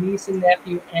 niece and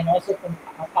nephew, and also from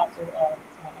Apostle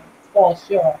Paul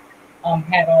Shaw.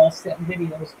 Had all 7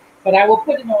 videos, but I will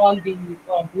put it on the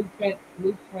BluePrint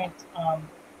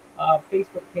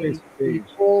Facebook page, the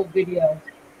full video.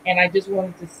 And I just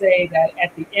wanted to say that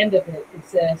at the end of it, it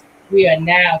says we are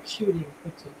now shooting for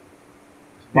 2.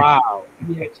 Wow.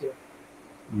 Year 2.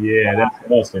 Yeah, Wow.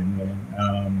 that's awesome,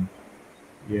 man.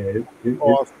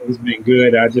 It's been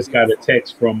good. I just got a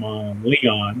text from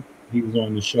Leon. He was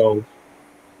on the show,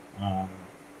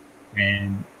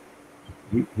 and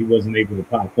he wasn't able to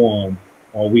pop on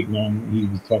all week long. He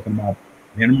was talking about,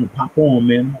 man, I'm gonna pop on,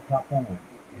 man. I'm gonna pop on,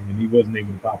 and he wasn't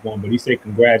able to pop on. But he said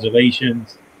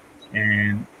congratulations,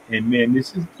 and man,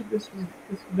 this has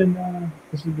been a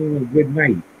good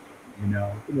night.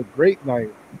 It's been a great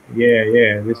night.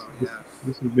 Yeah.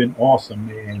 This has been awesome,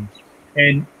 man.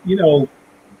 And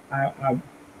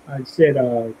I said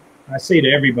I say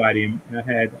to everybody,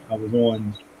 I was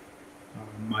on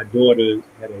my daughter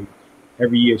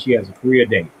every year she has a career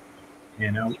day,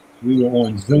 and we were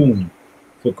on Zoom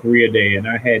for career day, and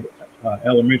I had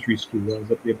elementary school. I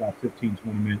was up there about 15,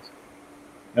 20 minutes,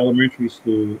 elementary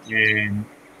school, and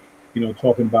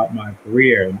talking about my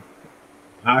career.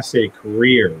 I say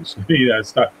careers.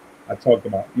 I talked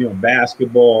about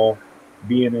basketball,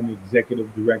 being an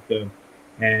executive director,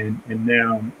 and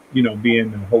now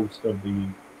being the host of the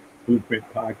BluePrint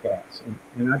podcast.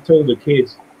 And I told the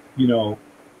kids,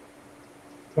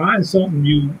 find something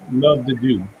you love to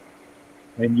do,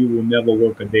 and you will never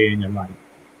work a day in your life.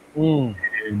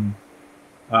 And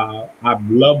I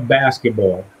love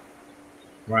basketball,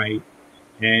 right?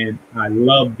 And I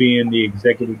love being the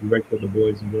executive director of the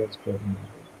Boys and Girls Club.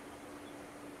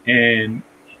 And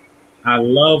I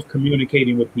love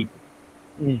communicating with people,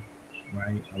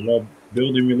 right? I love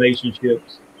building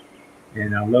relationships,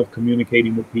 and I love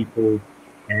communicating with people.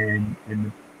 And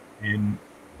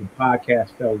the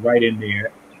podcast fell right in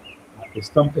there.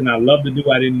 It's something I love to do.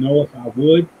 I didn't know if I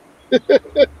would.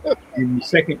 In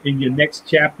your next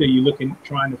chapter, you're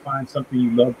trying to find something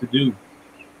you love to do.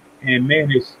 And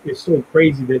man, it's so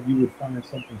crazy that you would find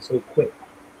something so quick.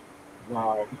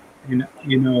 Wow. And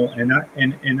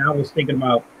I was thinking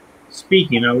about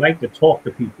speaking. I like to talk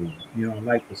to people. I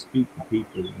like to speak to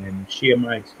people and share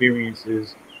my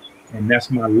experiences. And that's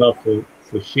my love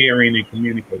for sharing and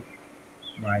communicating.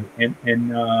 Right.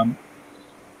 And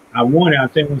I want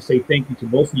to say thank you to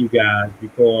both of you guys,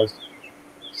 because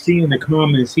seeing the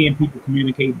comments, seeing people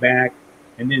communicate back,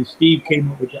 and then Steve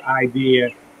came up with the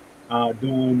idea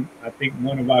doing, I think,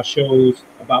 one of our shows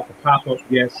about the pop-up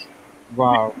guests.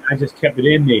 Wow. I just kept it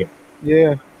in there.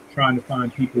 Yeah. Trying to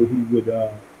find people who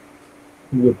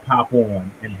would pop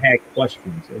on and had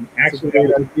questions. And actually,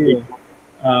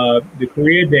 the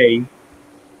career day,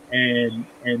 and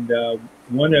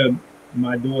one of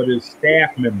my daughter's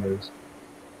staff members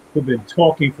who've been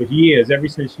talking for years, ever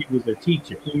since she was a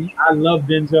teacher. I love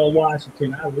Denzel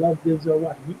Washington. I love Denzel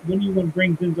Washington. When are you going to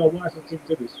bring Denzel Washington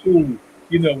to the school?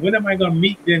 When am I going to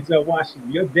meet Denzel Washington?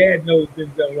 Your dad knows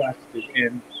Denzel Washington.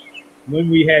 And when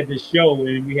we had the show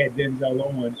and we had Denzel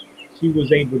on, she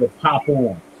was able to pop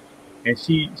on. And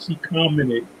she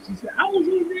commented, she said, I was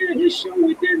over there at his show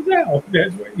with Denzel.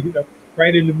 That's right,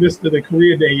 right in the midst of the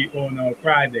career day on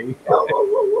Friday.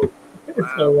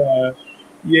 So,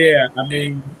 yeah, I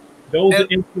mean, those are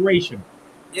inspiration.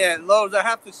 Yeah, Lowe's, I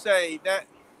have to say that,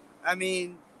 I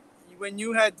mean, when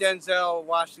you had Denzel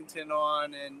Washington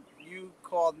on and you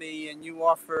called me and you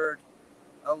offered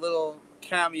a little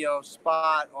cameo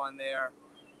spot on there,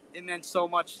 it meant so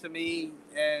much to me,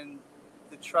 and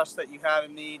the trust that you have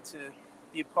in me to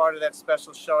be a part of that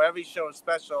special show. Every show is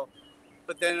special,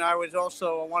 but then I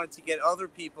wanted to get other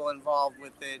people involved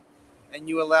with it, and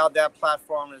you allowed that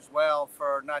platform as well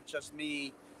for not just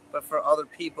me, but for other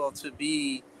people to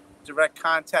be direct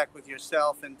contact with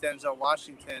yourself and Denzel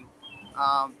Washington.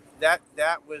 That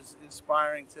was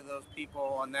inspiring to those people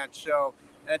on that show,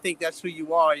 and I think that's who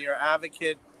you are. You're an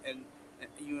advocate, and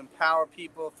you empower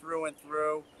people through and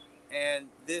through. And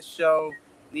this show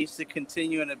needs to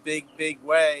continue in a big, big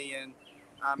way. And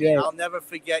I mean, I'll never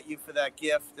forget you for that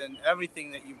gift and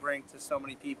everything that you bring to so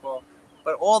many people.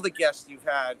 But all the guests you've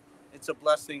had, it's a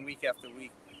blessing week after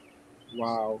week.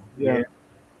 Wow. Yeah.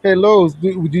 Hey, Lowe's,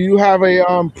 do you have a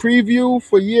preview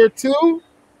for year 2?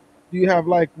 Do you have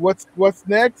like what's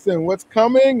next and what's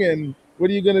coming and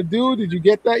what are you gonna do? Did you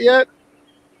get that yet?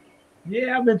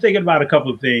 Yeah, I've been thinking about a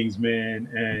couple of things, man,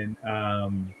 and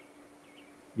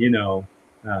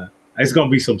it's gonna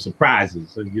be some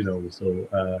surprises,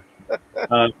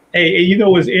 hey,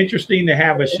 it's interesting to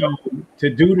have a show, to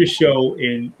do the show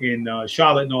in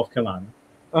Charlotte, North Carolina.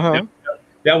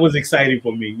 That was exciting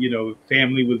for me.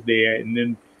 Family was there, and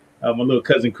then my little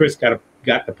cousin Chris got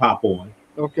to pop on.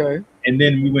 Okay. And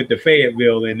then we went to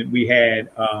Fayetteville, and we had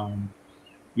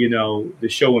the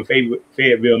show in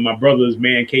Fayetteville, my brother's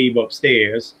man cave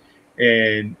upstairs,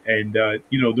 and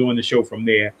doing the show from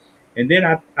there. And then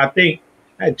I think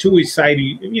I had 2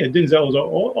 exciting, Denzel's,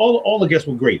 all the guests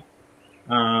were great.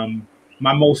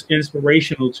 My most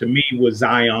inspirational to me was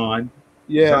Zion.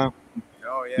 Yeah.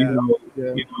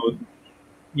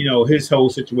 His whole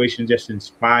situation just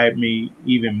inspired me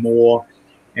even more.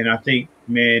 And I think,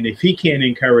 man, if he can't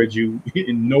encourage you,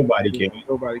 nobody can.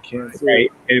 Nobody can.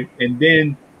 Right. And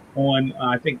then on,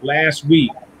 I think last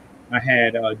week, I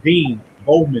had Dean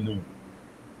Bowman on.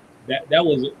 That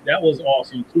was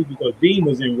awesome too, because Dean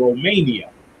was in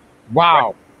Romania.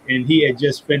 Wow. Right? And he had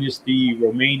just finished the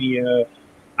Romania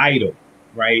Idol,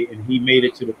 right? And he made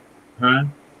it to the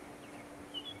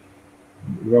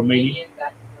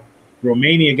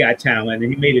Romania Got Talent,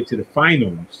 and he made it to the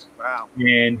finals. Wow.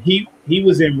 And he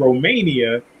was in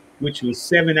Romania, which was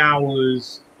 7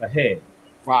 hours ahead.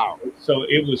 Wow. So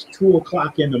it was 2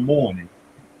 o'clock in the morning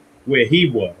where he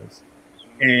was.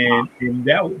 And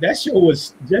that show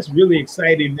was just really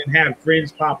exciting. Then have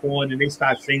friends pop on and they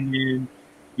start singing,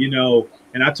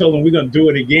 and I told them we're gonna do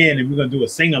it again and we're gonna do a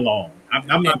sing-along. I'm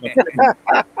not gonna sing.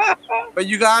 But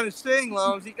you gotta sing,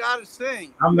 Lowe's. You gotta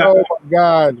sing. I'm not. Oh my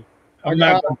God. I'm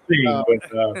not gonna sing,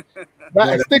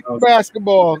 but stick to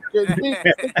basketball. Stick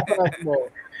to basketball.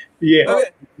 Yeah.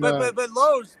 But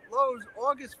Lowe's,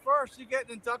 August 1st, you're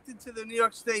getting inducted to the New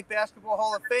York State Basketball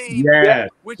Hall of Fame, Yes.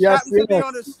 which happens to be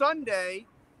on a Sunday.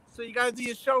 So you got to do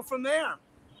your show from there.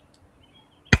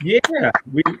 Yeah.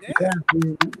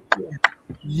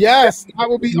 Yes, that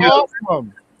would be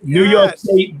awesome. New York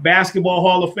State Basketball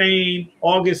Hall of Fame,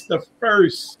 August the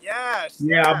 1st. Yes.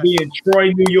 Yeah, I'll be in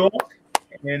Troy, New York.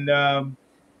 And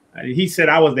he said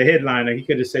I was the headliner. He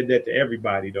could have said that to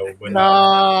everybody, though. But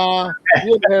nah,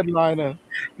 you're the headliner.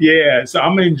 Yeah, so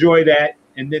I'm going to enjoy that.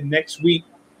 And then next week,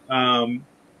 I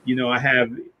have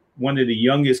one of the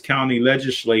youngest county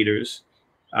legislators,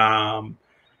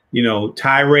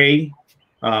 Tyree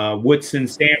Woodson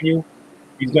Samuel.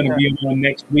 He's going to be on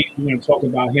next week. We're going to talk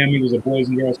about him. He was a Boys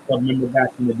and Girls Club member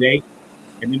back in the day.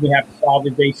 And then we have the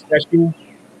Father's Day special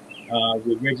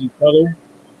with Reggie Feller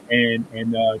and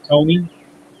Tony.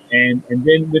 And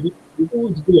then we're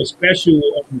going to do a special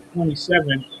on the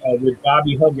 27th with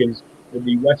Bobby Huggins, with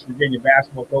the West Virginia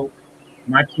basketball coach,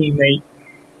 my teammate.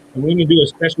 And we're going to do a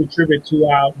special tribute to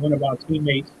one of our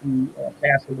teammates who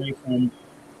passed away from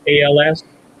ALS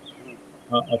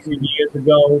a few years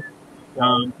ago.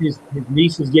 His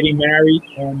niece is getting married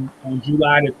on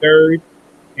July the 3rd,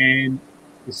 and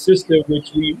the sister,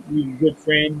 which we were good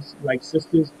friends, like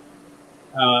sisters,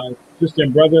 sister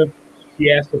and brother,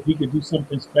 she asked if he could do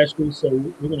something special. So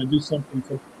we're going to do something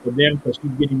for them because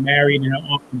she's getting married and her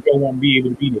Uncle Joe won't be able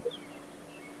to be there.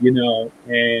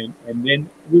 And then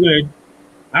we're going to,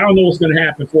 I don't know what's going to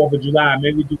happen 4th of July.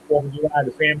 Maybe we do 4th of July,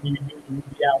 the family reunion, we'll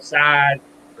be outside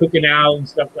cooking out and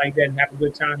stuff like that and have a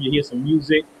good time. You hear some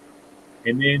music.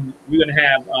 And then we're going to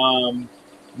have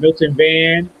Milton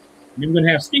Van. And then we're going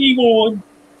to have Steve on.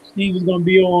 Steve is going to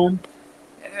be on.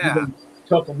 Yeah. We're going to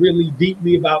talk really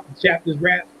deeply about the Chapters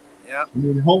rap. Yeah. And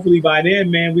then hopefully by then,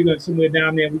 man, we're going to somewhere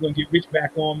down there. We're going to get Rich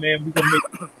back on, man. We're going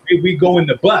to make we go in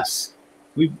the bus.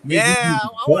 I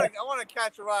want to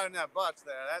catch a ride on that bus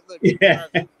there. That looks yeah.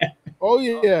 Oh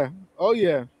yeah. Oh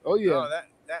yeah. Oh yeah. Oh,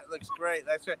 that looks great.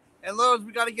 That's right. And Lowe's,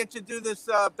 we got to get you to do this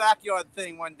backyard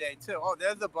thing one day too. Oh,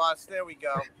 there's the bus. There we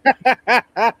go.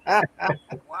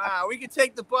 Wow, we could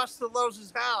take the bus to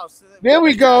Lowe's house. There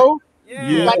we go.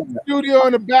 Yeah. Like the studio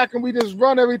in the back, and we just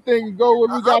run everything and go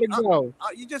where we gotta go.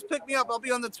 You just pick me up. I'll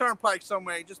be on the turnpike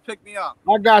somewhere. You just pick me up.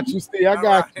 I got you, Steve. I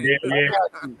got you. Yeah.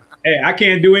 Hey, I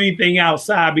can't do anything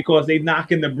outside because they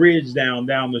knocking the bridge down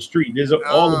the street. There's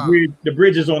all the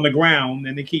bridge is on the ground,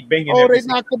 and they keep banging. Oh, they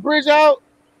knocked the bridge out?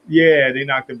 Yeah, they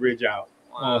knocked the bridge out.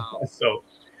 Wow.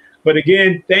 But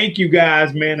again, thank you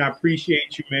guys, man. I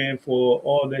appreciate you, man, for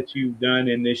all that you've done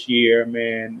in this year,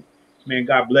 man. Man,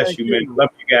 God bless you, man. Love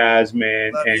you guys,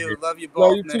 man. Love you both,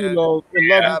 love you too, Lo.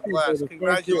 God bless.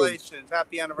 Congratulations.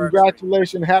 Happy anniversary.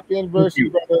 Congratulations. Happy anniversary,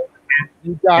 brother.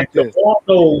 You got this. To all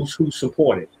those who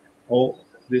supported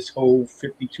this whole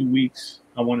 52 weeks,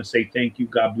 I want to say thank you.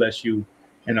 God bless you.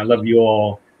 And I love you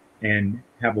all. And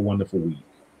have a wonderful week.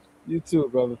 You too,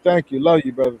 brother. Thank you. Love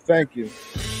you, brother. Thank you.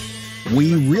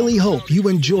 We really hope you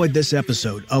enjoyed this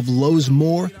episode of Lowe's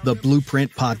More, the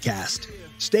BluePrint podcast.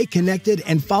 Stay connected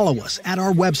and follow us at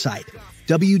our website,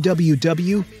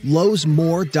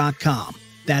 www.lowesmore.com.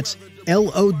 That's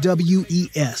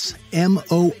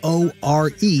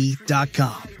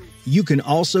LOWESMOORE.com. You can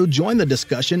also join the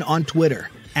discussion on Twitter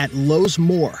at Lowe's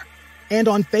More and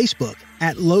on Facebook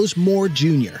at Lowe's More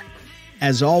Jr.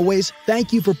 As always,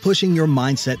 thank you for pushing your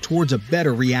mindset towards a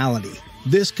better reality.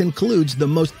 This concludes the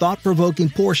most thought-provoking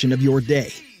portion of your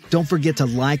day. Don't forget to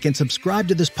like and subscribe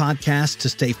to this podcast to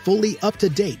stay fully up to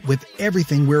date with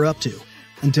everything we're up to.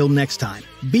 Until next time,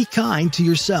 be kind to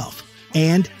yourself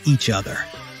and each other.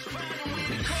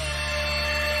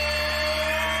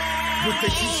 What they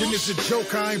teaching is a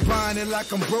joke. I ain't buying it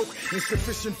like I'm broke.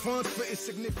 Insufficient funds for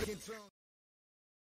insignificant.